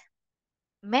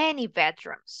 many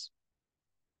bedrooms.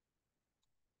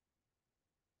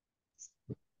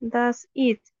 Does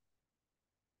it.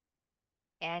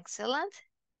 Excellent.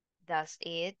 Does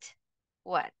it?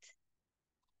 What?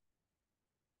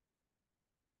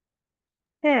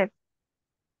 Have.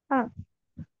 Have.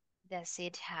 Does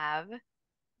it have?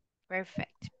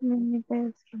 Perfect. Many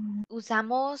bedrooms.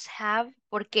 Usamos have,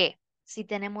 ¿por qué? Si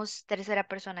tenemos tercera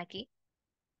persona aquí.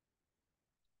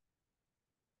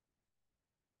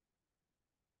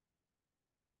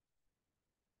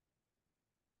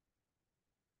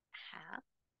 Ajá.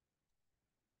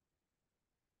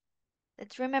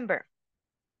 Let's remember.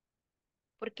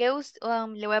 ¿Por qué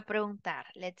le voy a preguntar?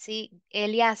 Let's see.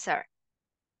 Eliazar.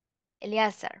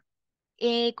 Eliazar.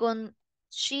 Con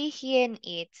she, he, and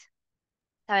it,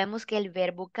 sabemos que el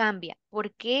verbo cambia.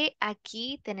 ¿Por qué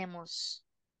aquí tenemos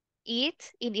it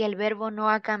y el verbo no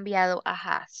ha cambiado a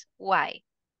has? Why?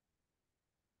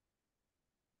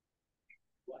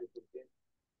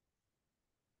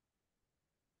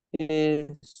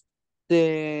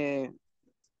 Este,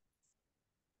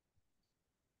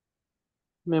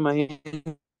 me imagino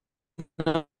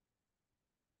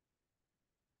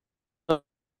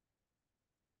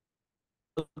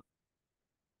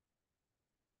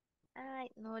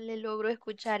Ay, no le logro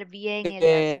escuchar bien,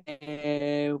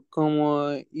 Eliazar.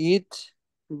 como it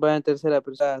va en tercera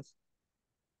persona.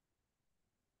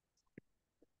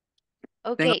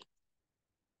 Ok. Tengo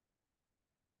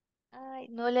Ay,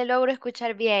 no le logro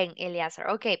escuchar bien, Eliazar.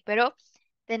 Ok, pero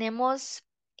tenemos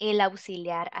el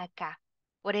auxiliar acá.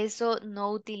 Por eso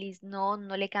no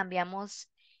le cambiamos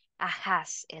a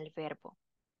has el verbo.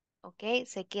 Ok,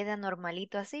 se queda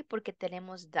normalito así porque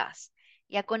tenemos does.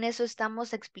 Ya con eso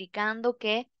estamos explicando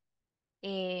que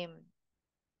em,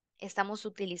 estamos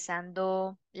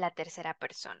utilizando la tercera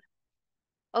persona.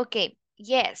 Ok,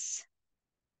 yes.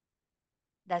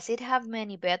 Does it have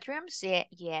many bedrooms?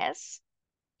 Yes,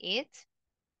 it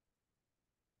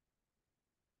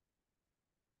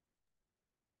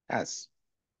Has.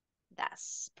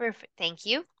 does. Perfect, thank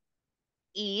you.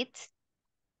 It,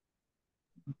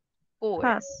 four.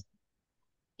 Has.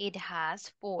 It has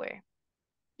four.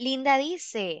 Linda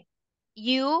dice,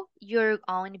 your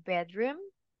own bedroom?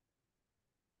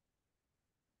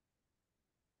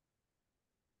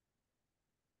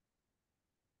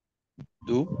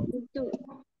 Do. Do.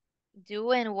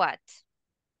 Do and what?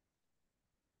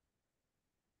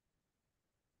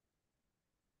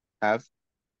 Have.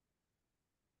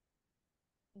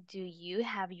 Do you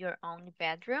have your own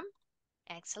bedroom?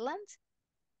 Excellent.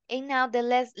 And now the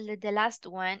last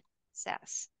one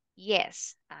says,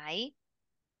 yes, I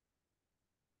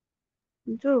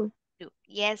Do. do.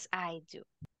 Yes, I do.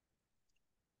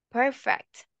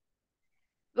 Perfect.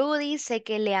 Luego dice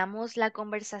que leamos la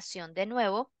conversación de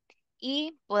nuevo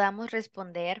y podamos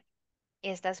responder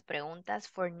estas preguntas.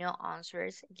 For no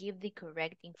answers, give the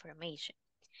correct information.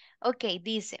 Ok,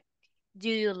 dice, do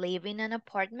you live in an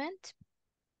apartment?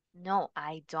 No,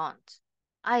 I don't.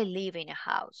 I live in a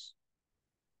house.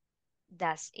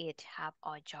 Does it have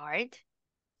a yard?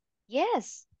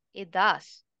 Yes, it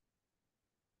does.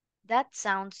 That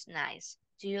sounds nice.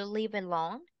 Do you live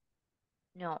alone?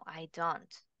 No, I don't,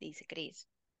 dice Chris.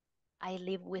 I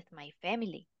live with my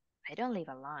family. I don't live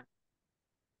alone.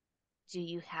 Do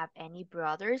you have any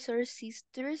brothers or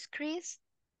sisters, Chris?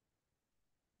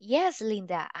 Yes,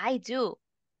 Linda, I do.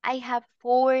 I have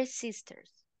 4 sisters.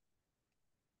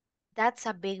 That's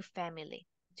a big family.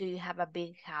 Do you have a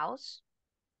big house?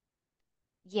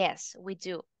 Yes, we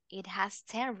do. It has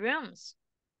 10 rooms.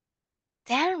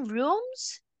 10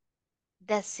 rooms?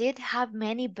 Does it have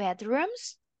many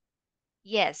bedrooms?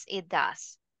 Yes, it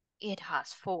does. It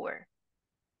has 4.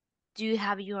 Do you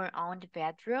have your own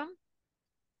bedroom?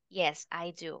 Yes,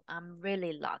 I do. I'm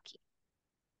really lucky,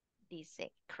 dice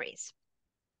Chris.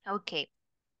 Okay.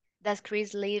 Does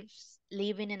Chris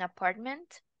live in an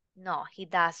apartment? No, he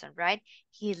doesn't, right?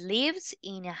 He lives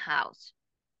in a house.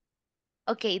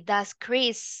 Okay, does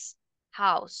Chris'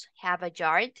 house have a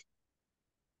yard?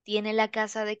 ¿Tiene la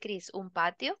casa de Chris un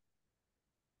patio?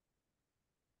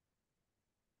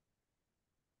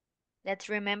 Let's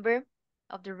remember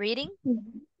of the reading.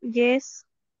 Yes.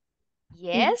 It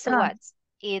Yes, does. what?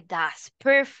 It does.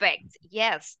 Perfect.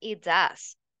 Yes, it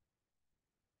does.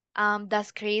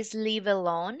 Does Chris live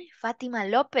alone? Fatima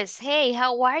Lopez. Hey,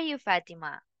 how are you,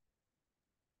 Fatima?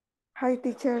 Hi,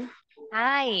 teacher.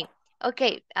 Hi.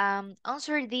 Okay,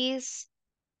 answer this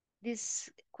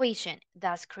question.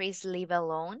 Does Chris live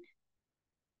alone?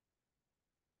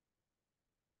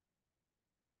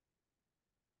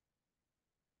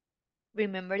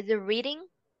 Remember the reading?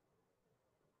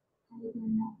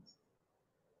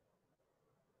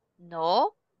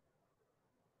 No?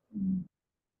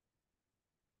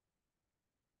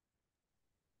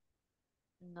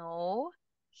 No.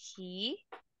 He.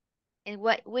 And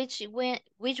which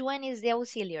one is the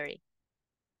auxiliary?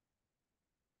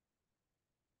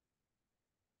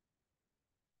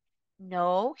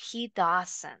 No, he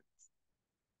doesn't.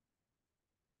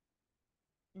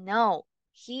 No,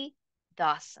 he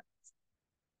doesn't.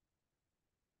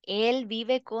 Él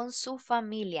vive con su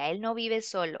familia. Él no vive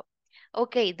solo.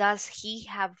 Okay, does he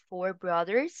have 4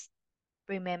 brothers?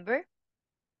 Remember?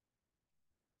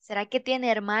 ¿Será que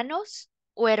tiene hermanos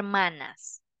o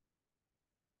hermanas?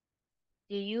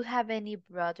 Do you have any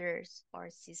brothers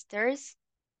or sisters?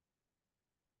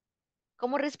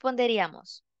 ¿Cómo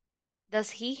responderíamos? Does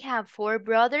he have 4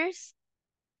 brothers?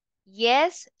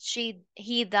 Yes,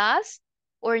 he does.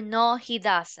 Or no, he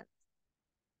doesn't.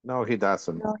 No, he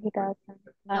doesn't. No, he doesn't.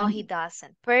 No, he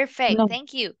doesn't. Perfect. No.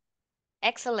 Thank you.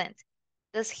 Excellent.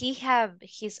 Does he have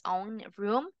his own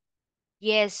room?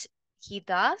 Yes, he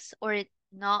does. Or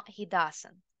no, he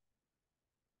doesn't.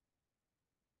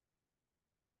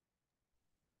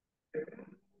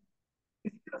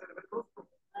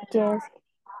 Yes,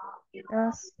 he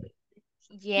does.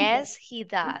 Yes, he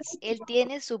does. Él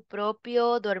tiene su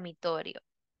propio dormitorio.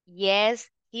 Yes,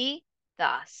 he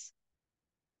does.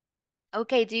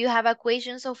 Okay, do you have a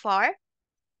question so far?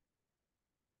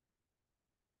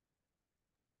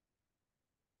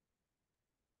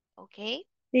 Okay.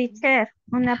 Teacher,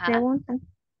 una Ajá. pregunta.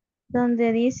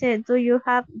 Donde dice, do you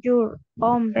have your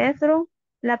own bedroom?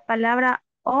 La palabra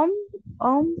own,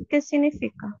 ¿qué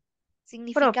significa?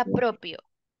 Significa propio.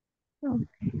 Oh,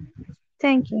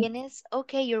 thank you. Tienes,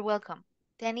 okay, you're welcome.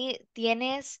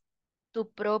 ¿Tienes tu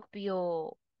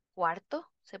propio cuarto,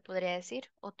 se podría decir,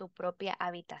 o tu propia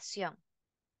habitación?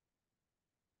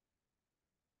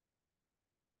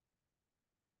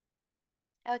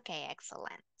 Okay,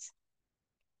 excellent.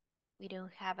 We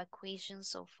don't have a question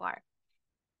so far.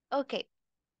 Okay.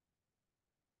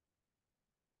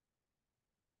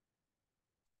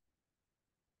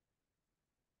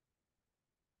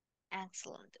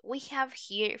 Excellent. We have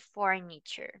here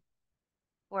furniture.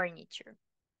 Furniture.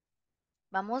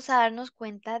 Vamos a darnos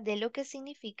cuenta de lo que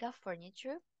significa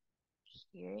furniture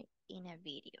here in a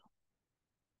video.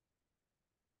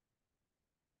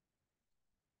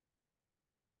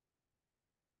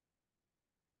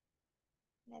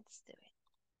 Let's do it.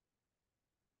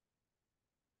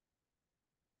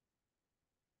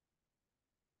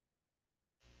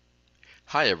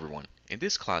 Hi everyone, in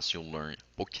this class you'll learn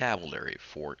vocabulary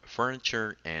for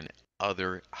furniture and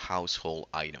other household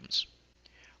items.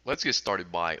 Let's get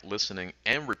started by listening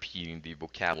and repeating the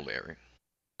vocabulary.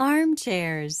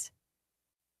 Armchairs,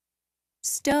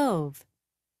 stove,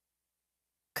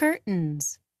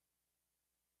 curtains,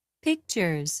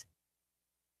 pictures,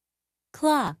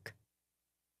 clock,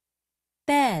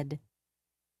 bed,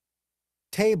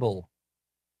 Table.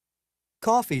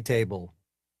 Coffee table.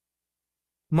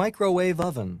 Microwave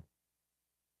oven.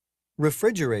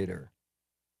 Refrigerator.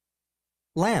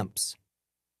 Lamps.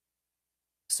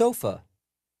 Sofa.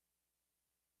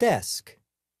 Desk.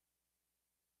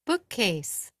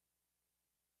 bookcase,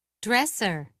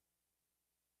 dresser,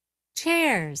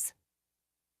 chairs,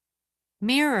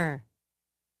 mirror,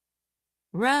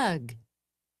 rug,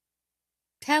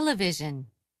 television.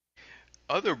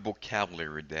 Other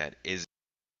vocabulary that is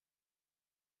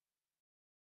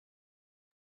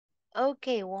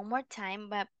Okay, one more time,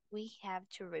 but we have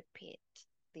to repeat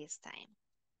this time.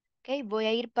 Okay, voy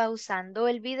a ir pausando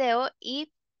el video y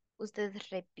usted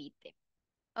repite.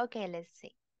 Okay, let's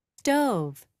see.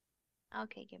 Stove.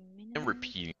 Okay, give me a minute. and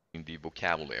repeating the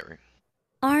vocabulary.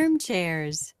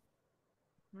 Armchairs.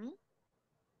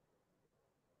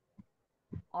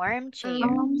 Armchair.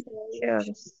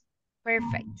 Armchairs.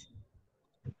 Perfect.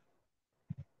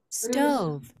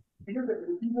 Stove.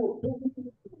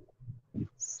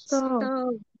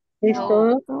 Stove.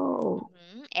 Stove.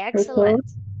 Excellent.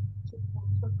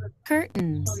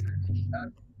 Curtains.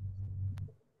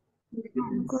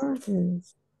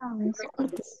 Curtains.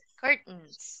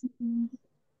 Curtains.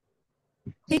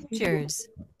 Pictures.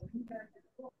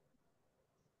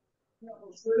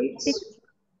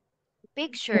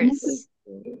 Pictures.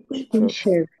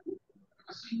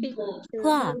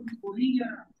 Clock.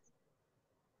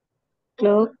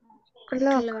 Clock.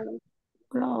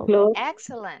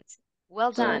 Excellent.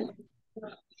 Well done.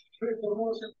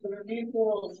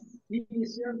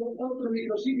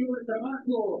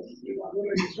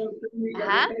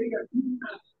 Ajá.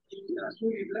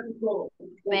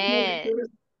 Bed.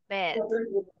 Bed.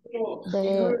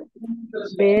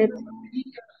 Bed.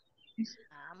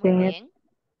 Ah, muy bien.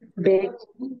 Bed.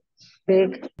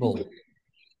 Table.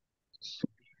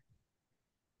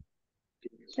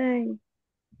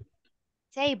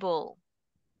 Table.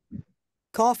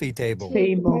 Coffee table.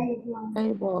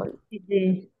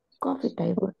 Coffee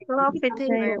table.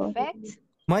 Perfect.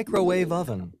 Microwave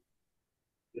oven.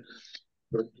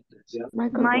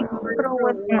 Microwave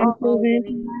Microwave,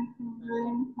 oven.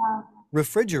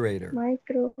 refrigerator,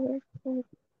 microwave,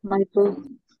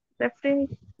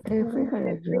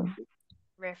 Refrigerator.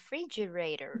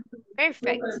 Refrigerator.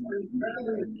 Perfect.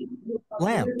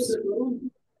 lamps,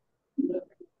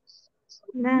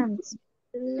 lamps,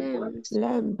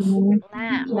 Lamps.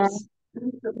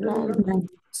 Lamps.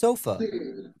 sofa,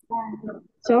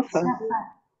 Sofa.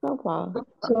 Sofa.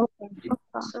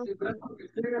 sofa,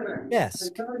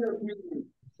 desk,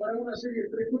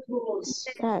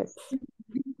 Desk.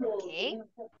 Okay.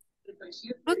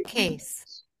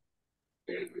 bookcase,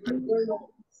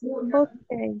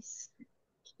 bookcase,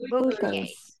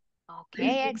 Bookcase.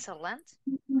 Okay, excellent.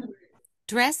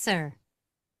 dresser,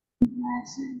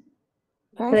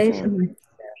 Dresser.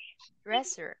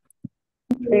 Dresser.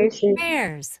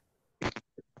 chairs,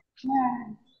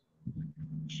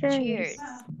 chairs,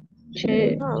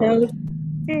 Cheers. chairs,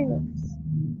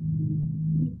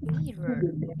 Mirror.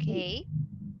 Okay.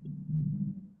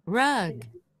 rug,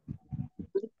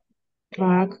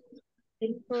 Truck.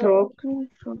 frog,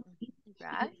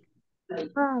 Rug.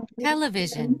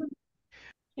 television,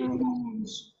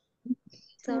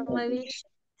 Television.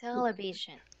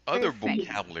 Television. Other Perfect.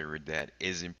 vocabulary that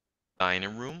is in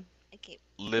dining room, Okay.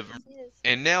 living room. Yes.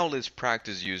 And now let's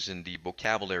practice using the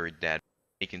vocabulary that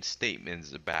making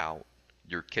statements about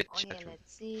your kitchen. Okay,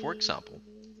 let's see. For example,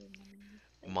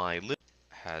 my living room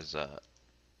has a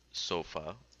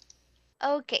sofa.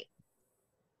 Okay.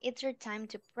 It's your time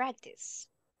to practice.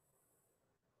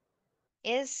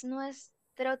 Es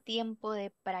nuestro tiempo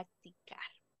de practicar.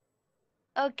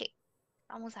 Ok,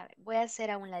 vamos a ver. Voy a hacer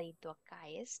a un ladito acá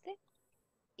este.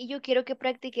 Y yo quiero que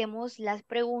practiquemos las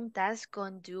preguntas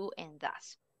con do and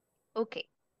does. Ok.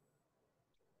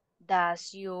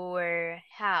 Does your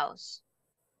house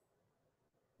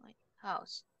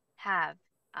have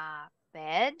a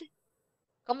bed?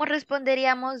 ¿Cómo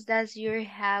responderíamos? Does your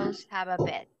house have a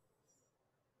bed?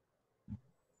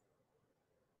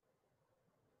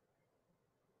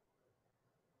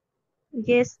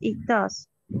 yes, it does.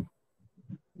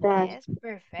 Yes,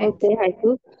 perfect. Okay, I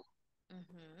do.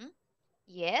 Mhm.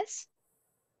 Yes,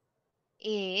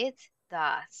 it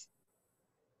does.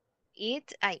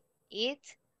 It,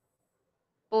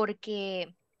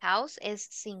 porque house es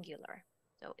singular.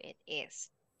 So it is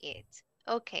it.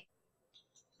 Okay.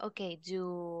 Okay,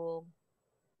 do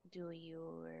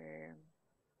your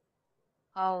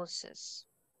houses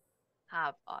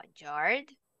have a yard?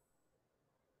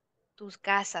 ¿Tus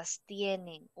casas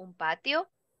tienen un patio?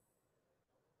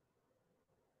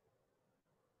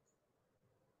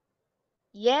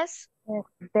 Yes. Yes,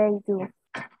 they do.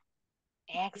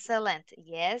 Excellent.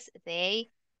 Yes, they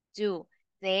do.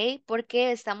 They,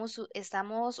 porque estamos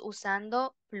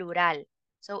usando plural.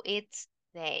 So it's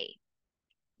they.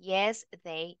 Yes,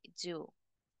 they do.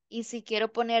 Y si quiero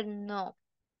poner no,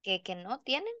 que no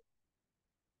tienen.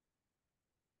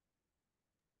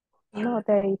 No,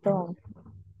 they don't.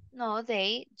 No,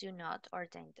 they do not or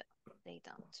they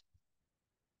don't.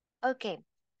 Okay.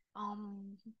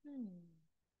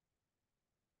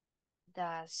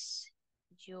 Does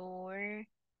your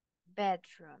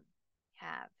bedroom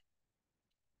have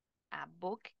a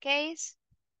bookcase?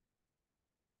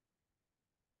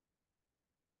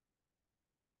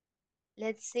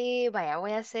 Let's see. Vaya,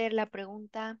 voy a hacer la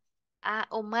pregunta a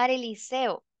Omar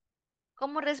Eliseo.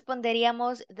 ¿Cómo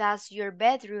responderíamos? Does your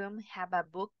bedroom have a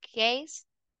bookcase?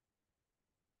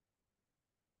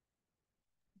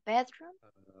 Bedroom.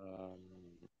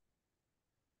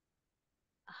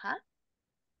 Ajá.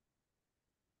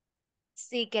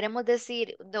 Si queremos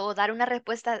decir o dar una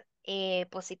respuesta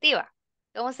positiva,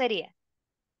 ¿cómo sería?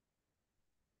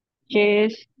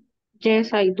 Yes,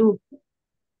 yes, I do.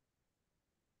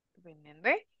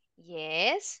 Remember?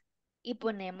 Yes. Y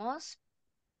ponemos,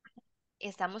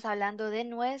 estamos hablando de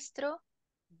nuestro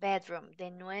bedroom,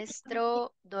 de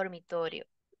nuestro dormitorio.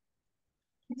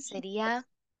 Sería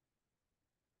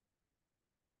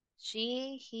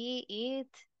she, he,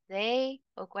 it, they,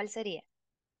 ¿o cuál sería?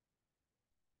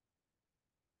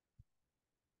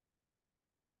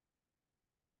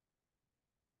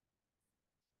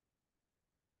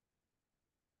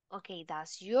 Ok,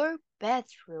 does your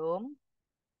bedroom,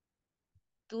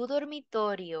 tu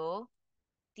dormitorio,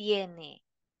 tiene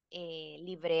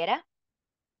librera?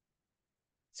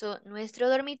 So, ¿nuestro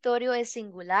dormitorio es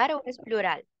singular o es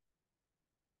plural?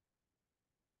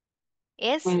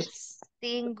 Es Pues,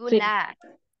 singular.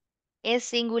 Es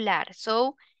singular.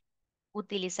 So,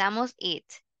 utilizamos it.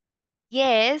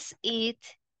 Yes, it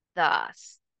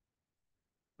does.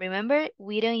 Remember,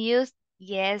 we don't use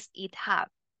yes, it have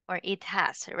or it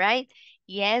has, right?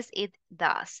 Yes, it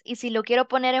does. Y si lo quiero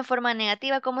poner en forma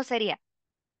negativa, ¿cómo sería?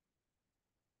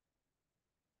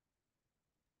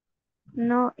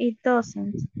 No, it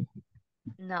doesn't.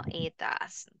 No, it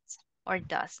doesn't or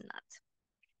does not.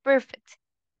 Perfect.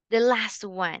 The last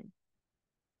one.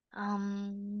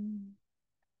 Um,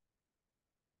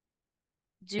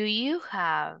 do you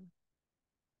have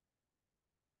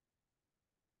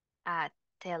a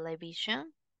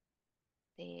television?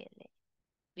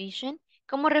 Television.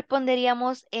 ¿Cómo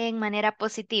responderíamos en manera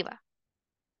positiva?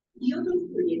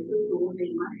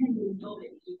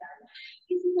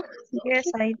 Yes,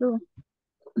 I do.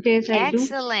 Yes, I do.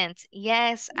 Excellent.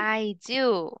 Yes, I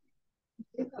do.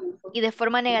 ¿Y de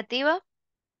forma negativa?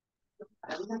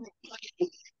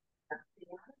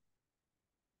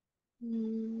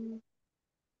 No, I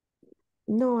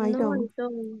No, I don't.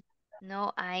 don't.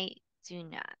 No, I do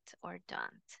not or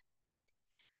don't.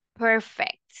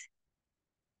 Perfect.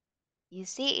 You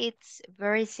see, it's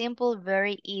very simple,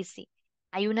 very easy.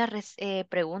 Hay una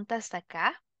pregunta hasta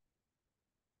acá.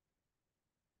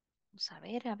 Vamos a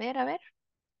ver, a ver, a ver.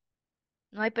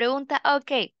 ¿No hay pregunta?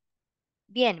 Ok.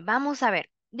 Bien, vamos a ver.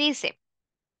 Dice,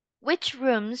 which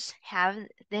rooms have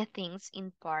the things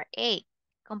in part A?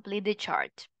 Complete the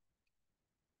chart.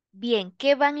 Bien,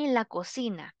 ¿qué van en la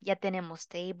cocina? Ya tenemos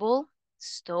table,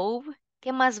 stove.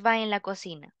 ¿Qué más va en la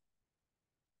cocina?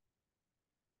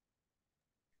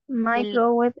 Del...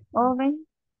 Microwave oven.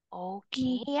 Ok,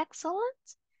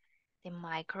 excellent. The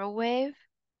microwave,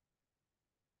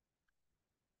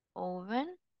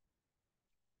 oven.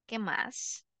 ¿Qué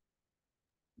más?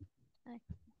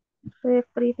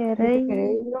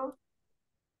 Refrigerator.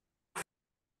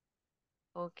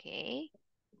 Ok.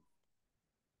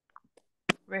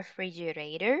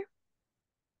 Refrigerator.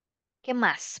 ¿Qué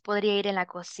más podría ir en la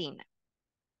cocina?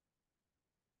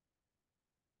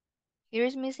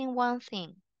 Here's missing one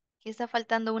thing. Aquí está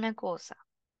faltando una cosa.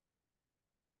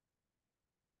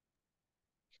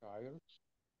 Chairs.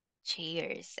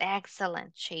 Chairs.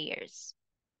 Excellent. Chairs.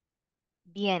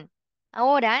 Bien.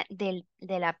 Ahora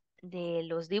de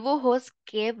los dibujos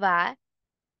que va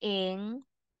en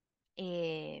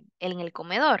el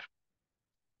comedor.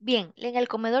 Bien, en el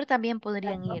comedor también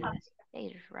podrían ir las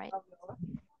chairs, right?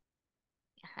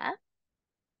 Ajá.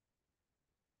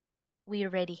 We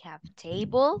already have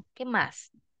table. ¿Qué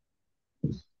más?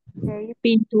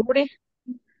 Pintura.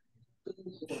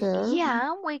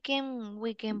 Yeah, we can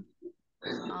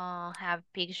have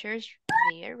pictures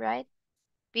there, right?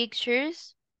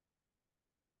 Pictures,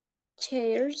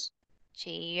 Chairs.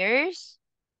 chairs.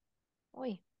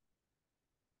 Uy,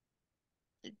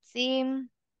 let's see.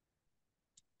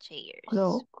 Chairs.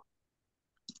 Clock.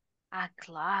 A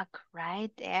clock,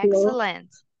 right? Clock.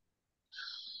 Excellent.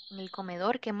 En el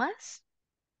comedor, ¿qué más?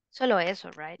 Solo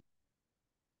eso, right?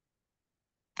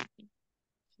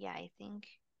 Yeah, I think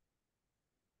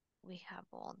we have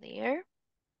all there.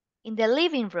 In the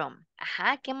living room.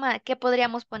 Ajá, ¿qué más? ¿Qué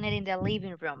podríamos poner in the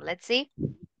living room? Let's see.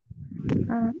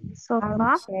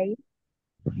 Sofá. Chair.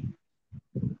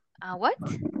 What?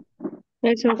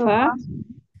 El sofá.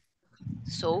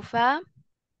 Sofa.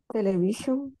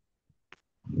 Television.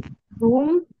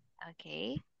 Room.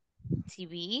 Okay.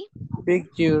 TV.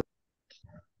 Picture.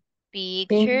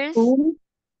 Pictures. Bedroom.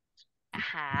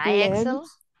 Ajá, Excel.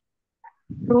 Lamps.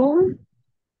 Room.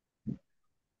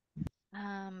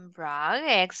 Rug,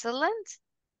 excellent.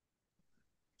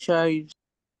 Chairs.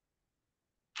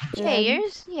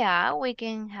 Chairs, yeah, we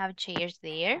can have chairs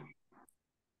there.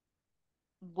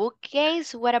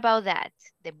 Bookcase, what about that?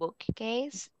 The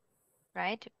bookcase,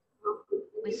 right?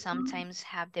 We sometimes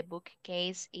have the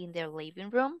bookcase in their living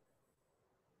room.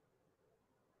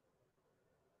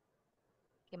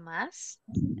 ¿Qué más?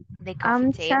 The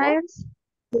coffee table. Armchairs.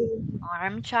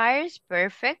 Armchairs,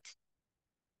 perfect.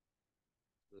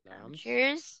 Lamps.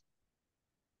 Armchairs.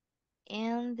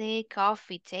 And the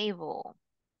coffee table.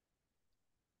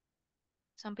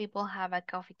 Some people have a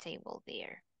coffee table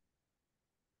there.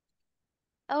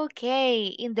 Okay,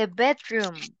 in the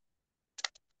bedroom.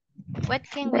 What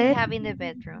can we Bed. have in the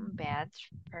bedroom? Bed,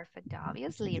 perfect,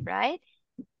 obviously, right?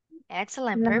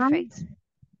 Excellent, Lamps.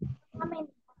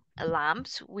 perfect.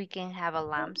 Lamps, we can have a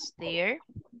lamps there.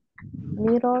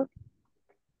 Mirror.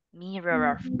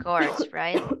 Mirror, of course,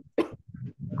 right?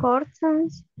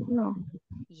 Curtains. No.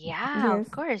 Yeah,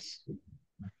 of course.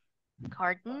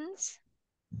 Curtains,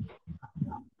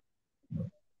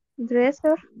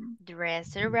 Dresser.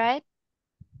 dresser, right?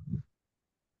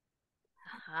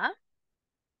 Uh-huh.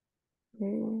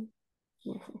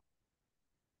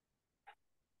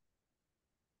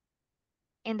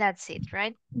 And that's it,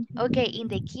 right? Okay, in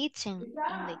the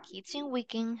kitchen we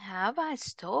can have a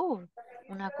stove,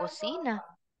 una cocina,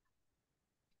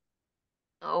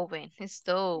 oven,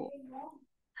 stove.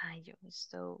 Ay, yo,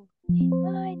 stove.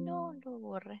 Ay, no, lo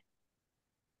borré.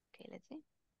 Okay, let's see.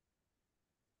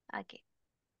 Okay.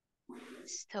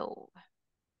 Stove.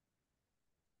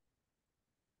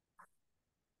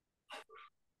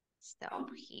 Stove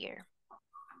here.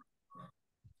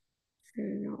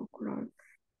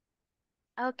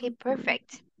 Okay,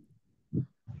 perfect.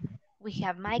 We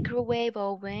have microwave,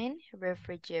 oven,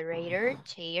 refrigerator,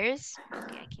 chairs.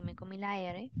 Okay, aquí me comí la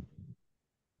R.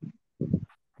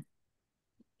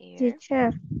 Here.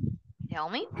 Teacher. Tell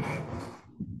me.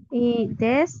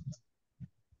 Desk.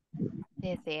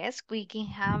 The desk we can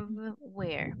have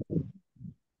where?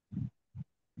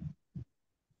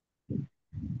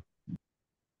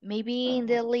 Maybe in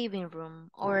the living room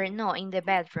or no, in the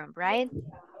bedroom, right?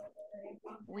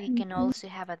 We can also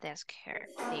have a desk here,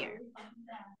 there.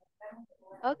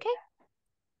 Okay.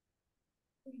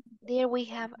 There we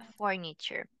have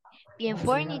furniture. Bien,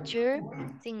 furniture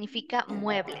significa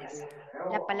muebles.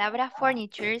 La palabra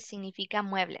furniture significa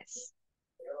muebles.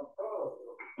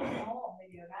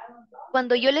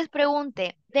 Cuando yo les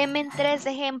pregunte, denme 3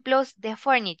 ejemplos de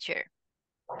furniture.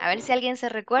 A ver si alguien se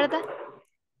recuerda.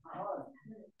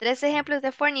 3 ejemplos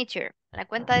de furniture. A la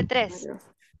cuenta de 3.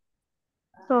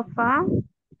 Sofá.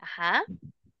 Ajá.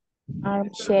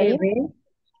 Chair.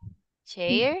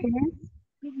 Chair.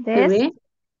 Desk. TV.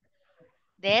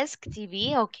 Desk,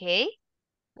 TV, okay.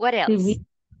 What else? TV.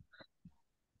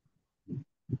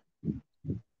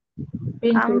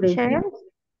 Pinture. Armchair.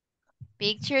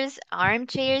 Pictures,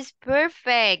 armchairs,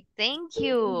 perfect. Thank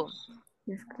you.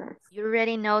 You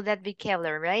already know that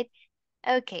vocabulary, right?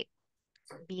 Okay.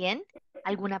 Bien.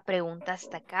 ¿Alguna pregunta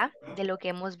hasta acá de lo que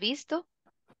hemos visto?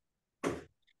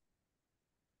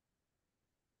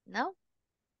 ¿No?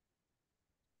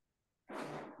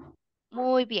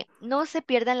 Muy bien. No se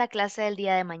pierdan la clase del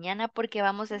día de mañana porque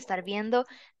vamos a estar viendo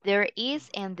there is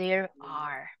and there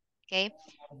are. Okay.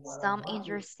 Some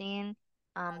interesting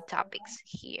topics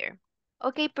here.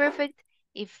 Okay, perfect.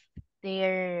 If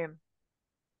there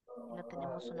no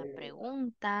tenemos una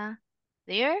pregunta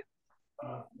there.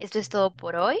 Esto es todo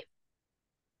por hoy.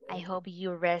 I hope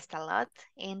you rest a lot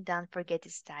and don't forget to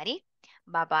study.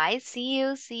 Bye bye. See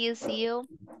you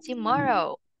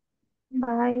tomorrow.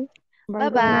 Bye. Bye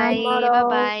bye. Bye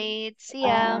bye. See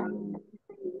ya.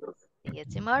 See you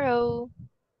tomorrow.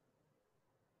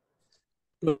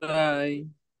 Bye.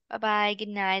 Bye bye. Good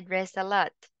night. Rest a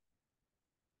lot.